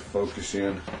this thing to focus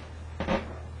in.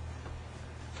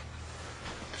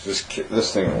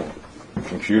 This thing,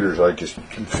 computers, I just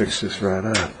can fix this right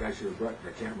up. That's your button,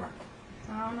 the camera.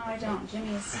 Oh, no, I don't.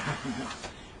 Jimmy's.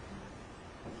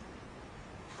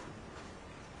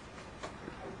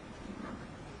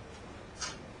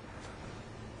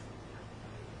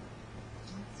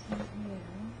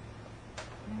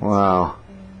 Wow.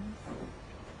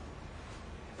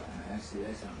 That's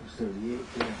almost 38.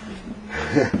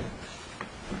 Because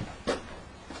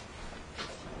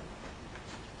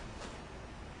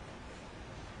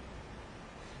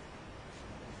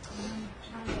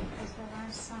there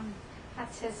are some.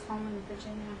 That's his home in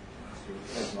Virginia.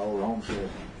 That's an old homestead. And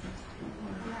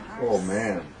there are Oh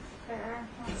man. There are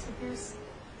lots of his.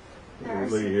 There Look are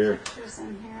some here. pictures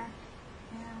in here.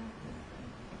 Yeah.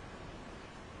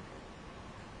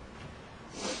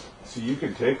 So you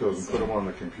can take those and put them on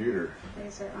the computer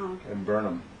These are oh. and burn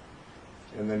them,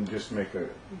 and then just make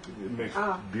it makes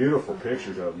Oh. beautiful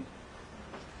pictures of them.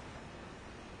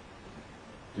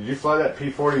 Did you fly that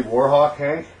P-40 Warhawk,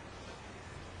 Hank?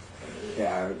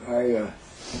 Yeah,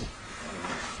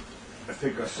 I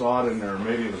think I saw it in there.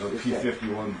 Maybe it was a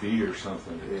P-51B or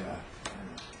something. yeah.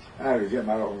 I don't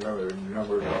remember the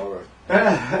numbers of all the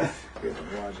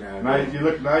different ones now. Nice, you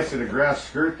look nice in a grass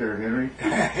skirt there, Henry.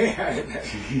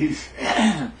 Jeez.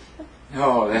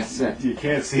 Oh, that's it. You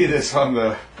can't see this on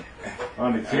the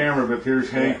camera, but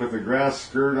there's Hank with a grass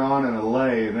skirt on and a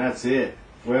lei, and that's it.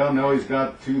 Well, no, he's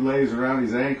got 2 leis around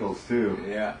his ankles too.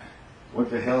 Yeah. What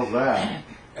the hell's that?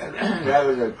 That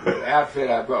was an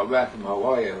outfit I brought back from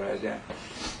Hawaii right there.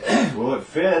 Well, it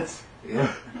fits.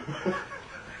 Yeah.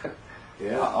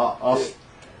 Yeah.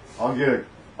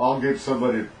 I'll get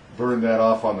somebody to burn that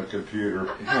off on the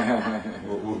computer.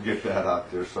 We'll get that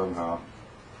out there somehow.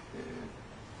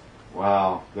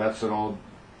 Wow, that's an old.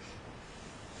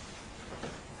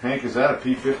 Hank, is that a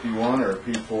P-51 or a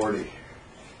P-40?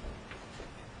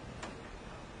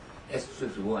 It's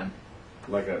 51.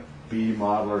 Like a B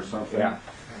model or something? Yeah.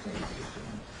 I think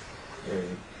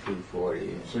it's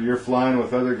 240. So you're flying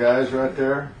with other guys right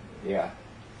there? Yeah.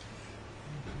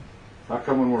 How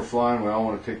come when we're flying we all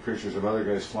want to take pictures of other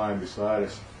guys flying beside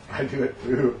us? I do it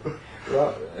too.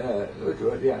 Well,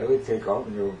 we take off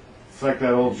and go. It's like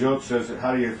that old joke says,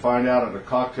 how do you find out at a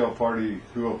cocktail party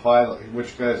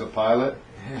which guy's a pilot?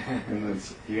 And then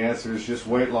the answer is just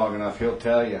wait long enough, he'll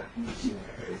tell you.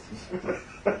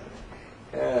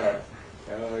 Yeah.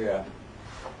 Oh, yeah.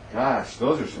 Gosh,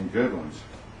 those are some good ones.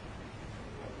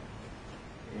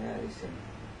 Yeah,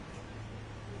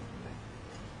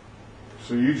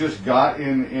 So you just got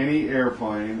in any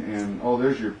airplane and, oh,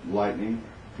 there's your Lightning,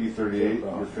 P-38,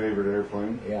 your favorite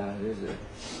airplane. yeah, there's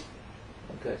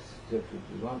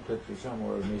one picture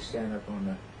somewhere of me standing up on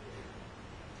it.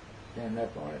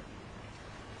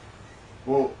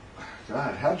 Well,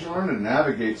 God, how'd you learn to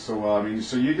navigate so well? I mean,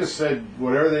 so you just said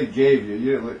whatever they gave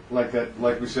you, like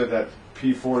we said, that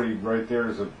P-40 right there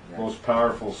is the most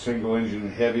powerful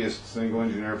heaviest single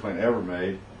engine airplane ever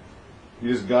made. You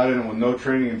just got in it with no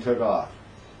training and took off.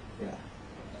 Yeah,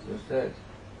 just that.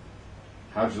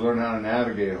 How'd you learn how to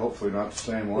navigate? Hopefully not the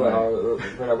same way. Well,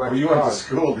 but I went you to went to college.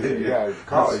 school, didn't you? Yeah,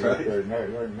 college That's up right. there,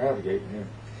 learned navigating. Yeah.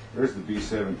 There's the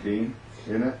B-17,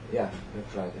 isn't it? Yeah,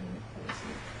 that's right.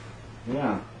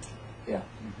 Yeah. Yeah.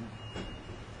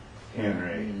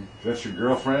 Henry. Is that your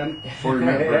girlfriend?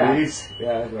 40-minute breeze?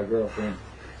 Yeah, that's my girlfriend.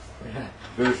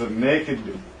 There's a naked...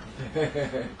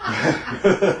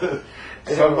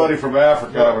 Somebody from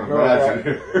Africa, I would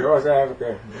imagine. North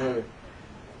Africa.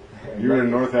 You're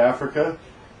in North Africa?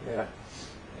 Yeah.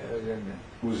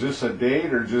 Was this a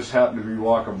date or just happened to be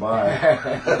walking by?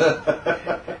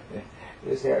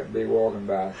 Just happened to be walking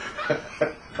by.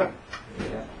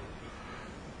 Yeah.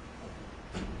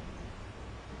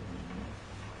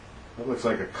 That looks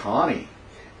like a Connie.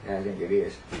 I think it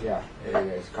is. Yeah, it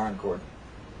is. Concord.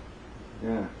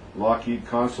 Yeah, Lockheed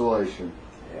Constellation.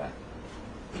 Yeah.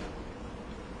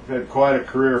 You've had quite a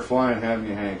career flying, haven't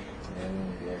you, Hank?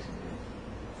 Yes.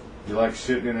 You like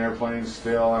sitting in airplanes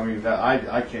still? I mean,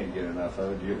 I can't get enough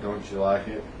of it. Don't you like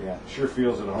it? Yeah. Sure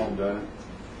feels at home, doesn't it?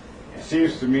 It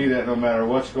seems to me that no matter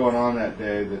what's going on that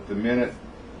day, that the minute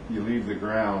you leave the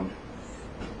ground,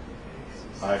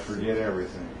 I forget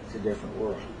everything. It's a different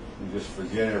world. You just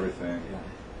forget everything. Yeah.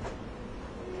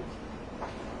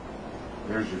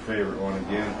 There's your favorite one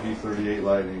again, P-38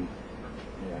 Lightning.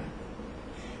 Yeah.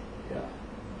 Yeah.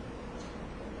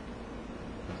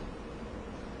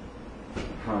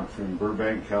 Huh, from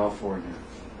Burbank, California.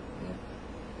 Yeah.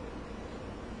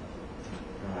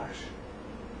 Gosh.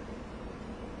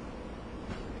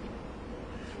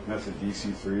 That's a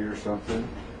DC-3 or something?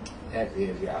 That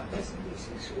is, yeah. That's a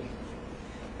DC-3.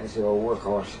 That's the old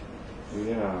workhorse.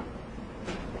 Yeah.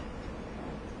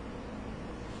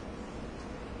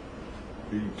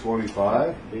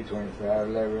 B-25?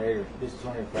 B-25, Liberator. This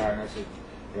 25, that's it.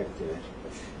 That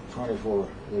 24,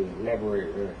 the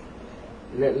Liberator.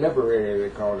 Liberator,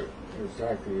 they called it. It was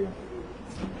actually,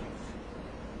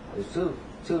 there's two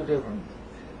different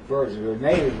versions, a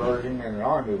Navy version and an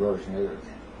Army version of it.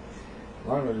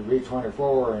 One was a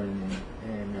B-24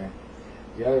 and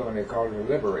the other one they called it a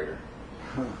Liberator.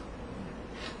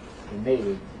 The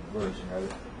Navy version of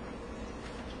it.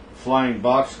 Flying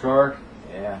boxcar.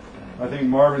 Yeah. I think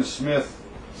Marvin Smith,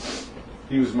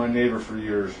 he was my neighbor for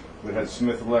years. We had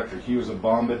Smith Electric. He was a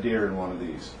bombardier in one of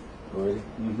these. Really?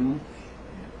 Mm-hmm.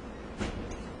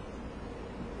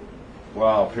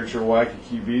 Wow, picture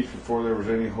Waikiki Beach before there was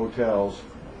any hotels.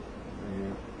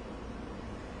 Yeah.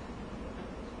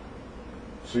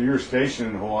 So you're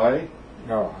stationed in Hawaii?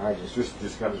 No, I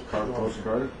Just got his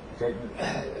postcard?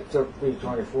 Took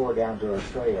B-24 down to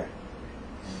Australia.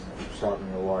 And stopped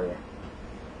in the water.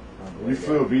 You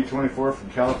flew a B-24 from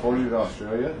California to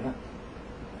Australia? Yeah.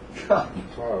 God.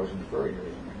 That's why I was in the Prairie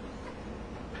Division.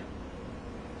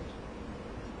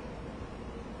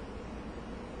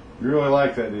 You really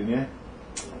liked that, didn't you?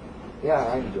 Yeah,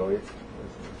 I enjoyed it.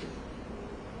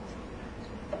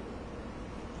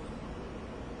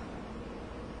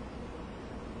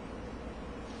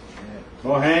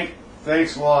 Well, Hank,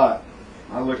 thanks a lot.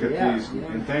 I look at Yeah, these,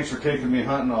 yeah. and thanks for taking me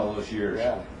hunting all those years.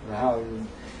 Yeah, well,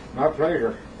 my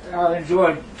pleasure. I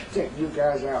enjoyed checking you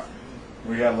guys out.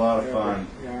 We had a lot of fun.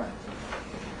 Yeah.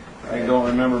 I don't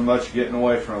remember much getting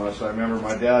away from us. I remember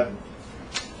my dad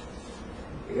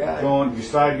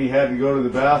decided he had to go to the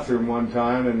bathroom one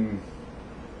time, and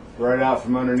right out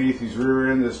from underneath his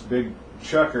rear end, this big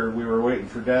chucker, we were waiting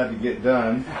for Dad to get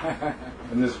done,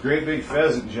 and this great big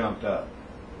pheasant jumped up.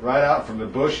 Right out from the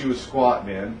bush he was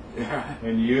squatting in,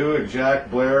 and you and Jack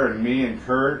Blair and me and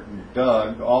Curt and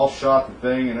Doug all shot the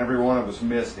thing, and every one of us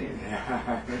missed him.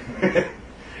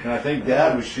 And I think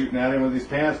Dad was shooting at him with his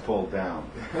pants pulled down,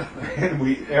 and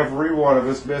every one of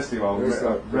us missed him. I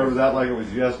remember that like it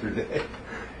was yesterday,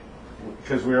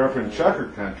 because we were up in chucker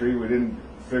country. We didn't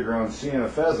figure on seeing a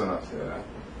pheasant up there.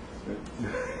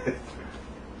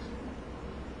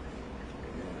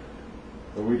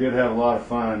 But we did have a lot of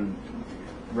fun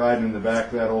riding in the back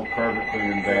of that old carpet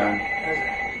cleaning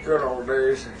van. Good old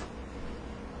days.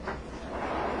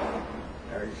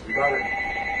 You got it.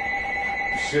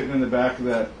 Sitting in the back of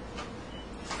that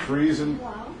freezing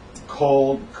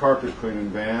cold carpet cleaning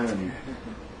van and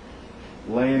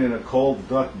laying in a cold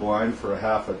duck blind for a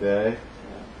half a day.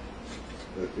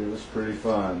 It was pretty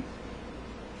fun.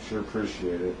 Sure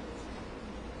appreciate it.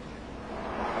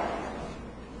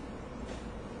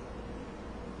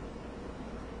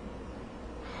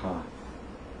 Huh.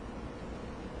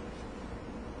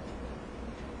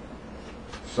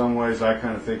 Some ways I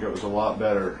kind of think it was a lot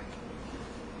better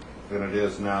than it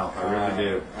is now. I really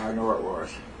do. I know it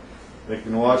was. They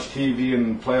can watch TV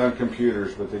and play on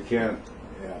computers, but they can't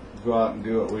go out and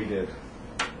do what we did.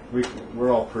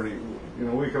 We're all pretty,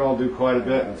 we could all do quite a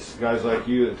bit. And it's guys like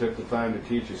you that took the time to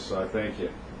teach us, so I thank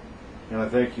you. And I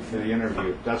thank you for the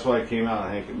interview. That's why I came out,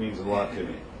 Hank. It means a lot to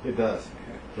me. It does.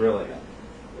 Really.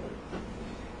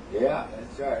 Yeah,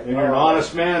 that's right. And you're an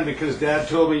honest man, because Dad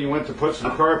told me you went to put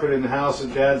some carpet in the house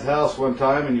at Dad's house one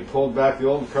time, and you pulled back the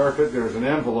old carpet. There was an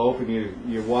envelope, and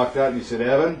you walked out and you said,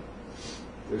 "Evan,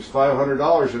 there's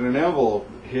 $500 in an envelope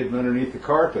hidden underneath the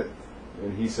carpet."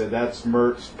 And he said, "That's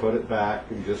Mertz. Put it back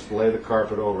and just lay the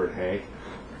carpet over it, Hank."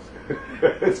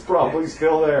 It's probably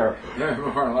still there.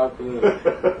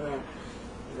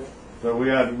 But we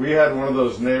had one of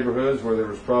those neighborhoods where there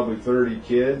was probably 30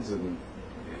 kids, and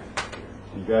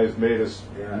you guys made us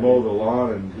mow the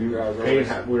lawn and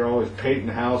paint. We were always painting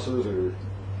houses or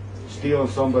stealing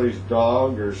somebody's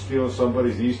dog or stealing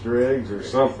somebody's Easter eggs or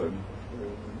something.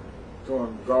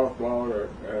 Throwing golf ball or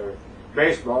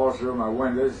baseball through my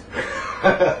windows.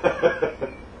 I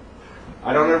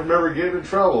don't ever remember getting in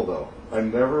trouble, though. I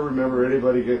never remember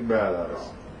anybody getting mad at us.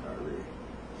 Not really.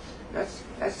 That's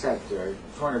that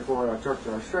 24 I took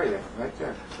to Australia, right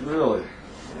there. Really?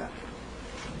 Yeah.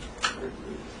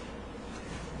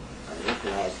 I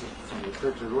recognized some of the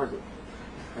pictures with it.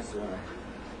 That's when I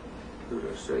flew to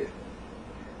Australia.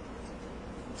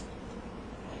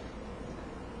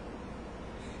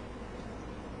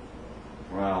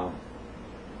 Wow.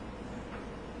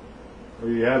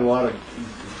 Well, you had a lot of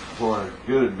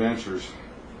good adventures.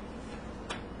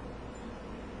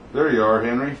 There you are,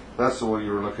 Henry. That's the one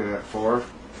you were looking at for.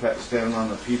 Standing on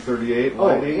the P-38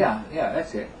 lighting. Yeah,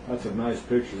 that's it. That's a nice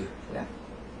picture. Yeah,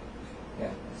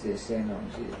 I see it standing on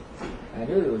the seat. I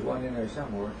knew there was one in there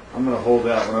somewhere. I'm going to hold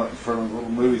that one up in front of the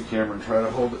little movie camera and try to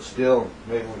hold it still.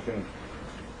 Maybe we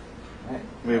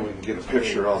can get a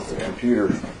picture off the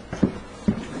computer.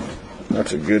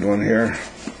 That's a good one here.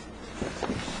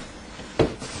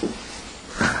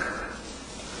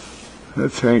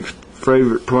 That's Hank's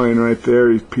favorite plane right there.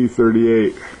 He's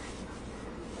P-38.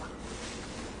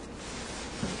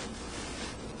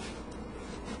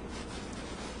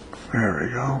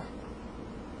 go.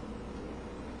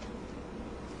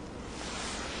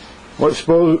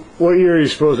 What year do you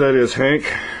suppose that is, Hank?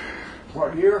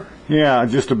 What year? Yeah,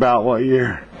 just about what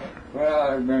year?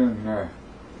 Well, I've been,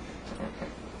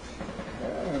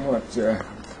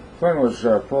 when was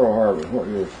Pearl Harbor? What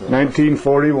year?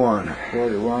 1941.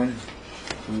 41.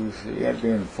 You see, that'd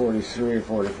been 43,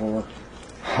 44.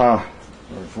 Huh.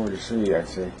 Or 43, I'd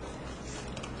say.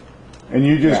 And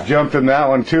you just jumped in that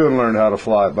one too and learned how to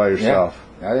fly it by yourself.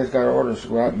 Yeah. I just got orders to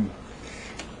go out and...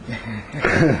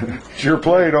 Sure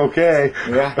played okay.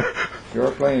 Yeah, your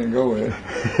plane and go with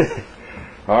it.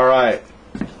 All right.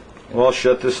 Well,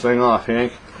 shut this thing off,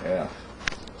 Hank. Yeah.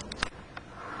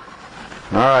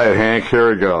 All right, Hank,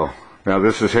 here we go. Now,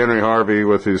 this is Henry Harvey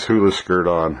with his hula skirt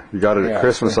on. You got it at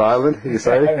Christmas Island, you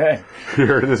say?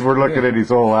 Here, we're looking at his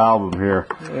whole album here.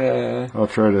 Yeah. I'll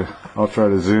try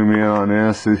to zoom in on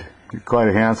this. You're quite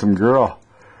a handsome girl,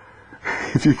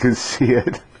 if you can see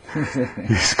it.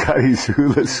 He's got his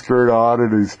hula skirt on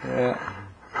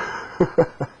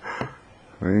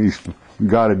and he's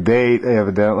got a date,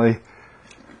 evidently.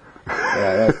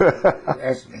 Yeah,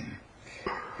 that's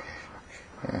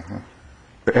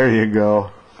There you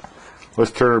go.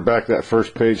 Let's turn her back to that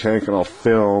first page, Hank, and I'll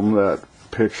film that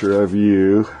picture of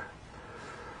you.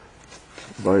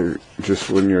 By just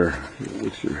when you're,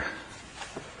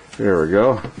 there we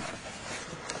go.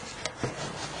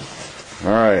 All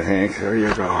right, Hank, there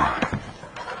you go.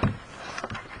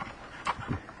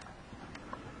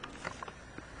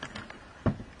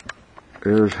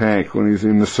 There's Hank when he's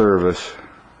in the service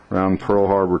around Pearl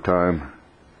Harbor time,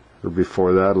 or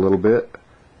before that a little bit.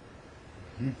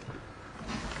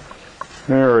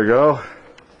 There we go.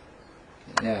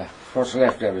 yeah. What's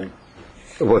left of him?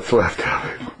 What's left of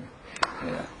him?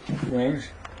 Yeah. Wings.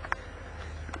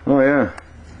 Oh, yeah.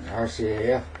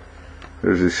 RCAF.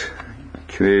 There's this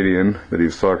Canadian that he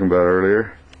was talking about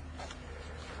earlier.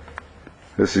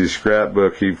 This is his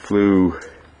scrapbook. He flew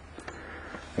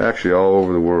actually all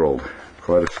over the world.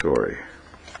 Quite a story.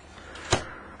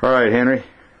 All right, Henry,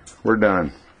 we're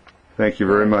done. Thank you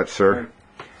very much, sir.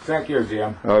 Thank you,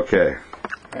 Jim. Okay.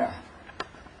 Yeah.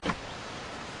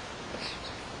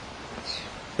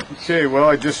 Okay, well,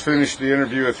 I just finished the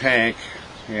interview with Hank,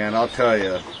 and I'll tell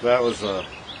you, that was a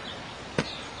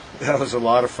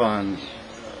lot of fun.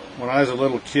 When I was a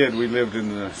little kid, we lived in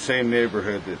the same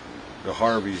neighborhood that the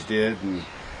Harveys did, and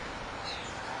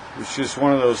it's just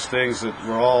one of those things that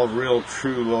we're all real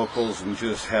true locals and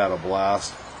just had a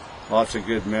blast. Lots of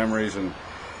good memories, and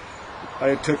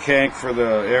I took Hank for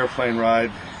the airplane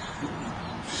ride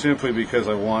simply because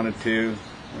I wanted to.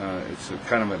 It's a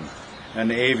kind of an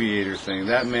aviator thing.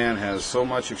 That man has so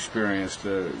much experience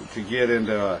to get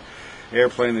into an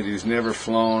airplane that he's never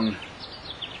flown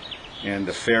and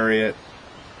to ferry it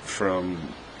from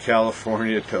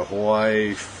California to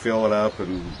Hawaii, fill it up,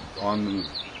 and on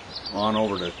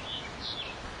over to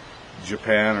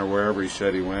Japan or wherever he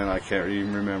said he went. I can't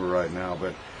even remember right now,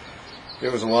 but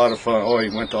it was a lot of fun. Oh, he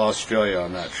went to Australia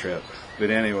on that trip. But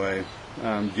anyway,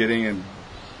 getting in,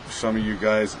 some of you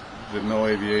guys that know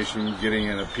aviation, getting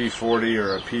in a P-40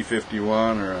 or a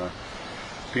P-51 or a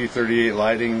P-38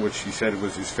 Lightning, which he said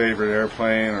was his favorite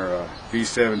airplane, or a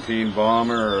B-17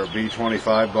 bomber or a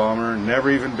B-25 bomber, never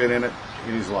even been in it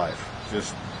in his life.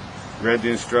 Just read the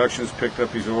instructions, picked up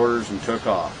his orders, and took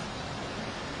off.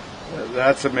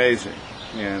 That's amazing.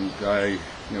 And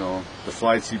the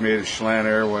flights he made at Chelan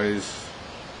Airways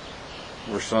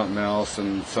were something else,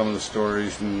 and some of the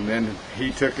stories. And then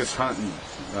he took us hunting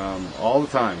all the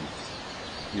time.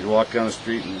 You'd walk down the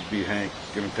street and it'd be Hank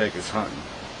going to take us hunting.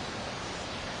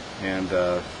 And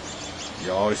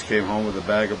you always came home with a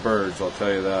bag of birds, I'll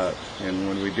tell you that. And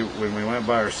when we went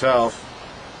by ourselves,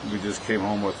 we just came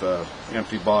home with an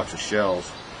empty box of shells.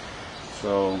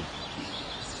 So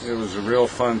it was a real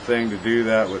fun thing to do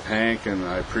that with Hank, and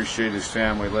I appreciate his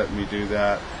family letting me do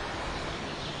that.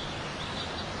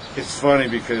 It's funny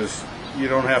because you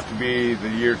don't have to be the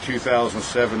year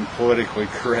 2007 politically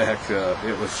correct.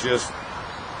 It was just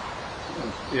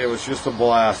a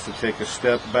blast to take a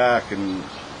step back, and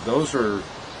those are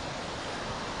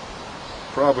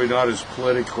probably not as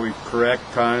politically correct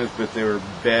times, but they were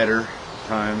better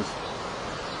times.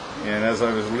 And as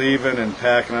I was leaving and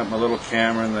packing up my little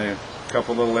camera and the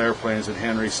couple little airplanes that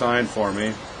Henry signed for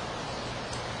me,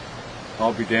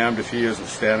 I'll be damned if he isn't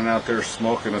standing out there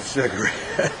smoking a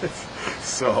cigarette.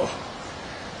 So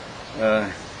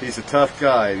he's a tough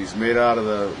guy. He's made out of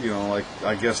the,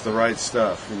 I guess the right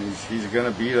stuff, and he's going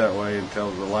to be that way until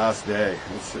the last day.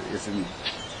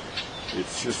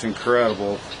 It's just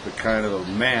incredible the kind of a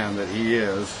man that he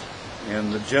is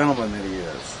and the gentleman that he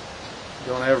is.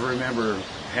 don't ever remember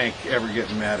Hank ever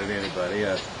getting mad at anybody.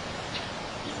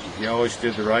 He always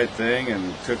did the right thing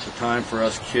and took the time for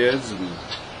us kids and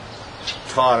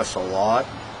taught us a lot,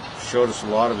 showed us a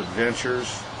lot of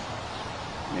adventures,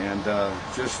 and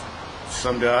just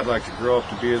someday I'd like to grow up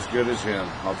to be as good as him.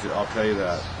 I'll tell you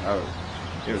that.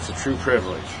 It was a true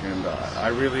privilege, and I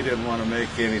really didn't want to make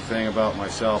anything about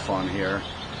myself on here,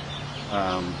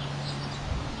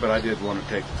 but I did want to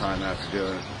take the time after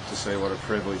doing it to say what a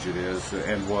privilege it is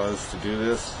and was to do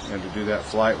this and to do that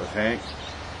flight with Hank.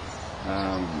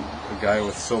 A guy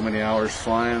with so many hours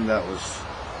flying, that was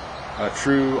a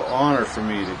true honor for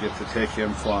me to get to take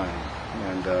him flying,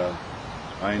 and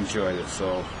I enjoyed it.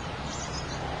 So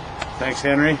thanks,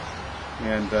 Henry,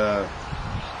 and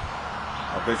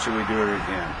I'll bet you we do it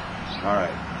again. All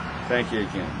right, thank you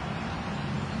again.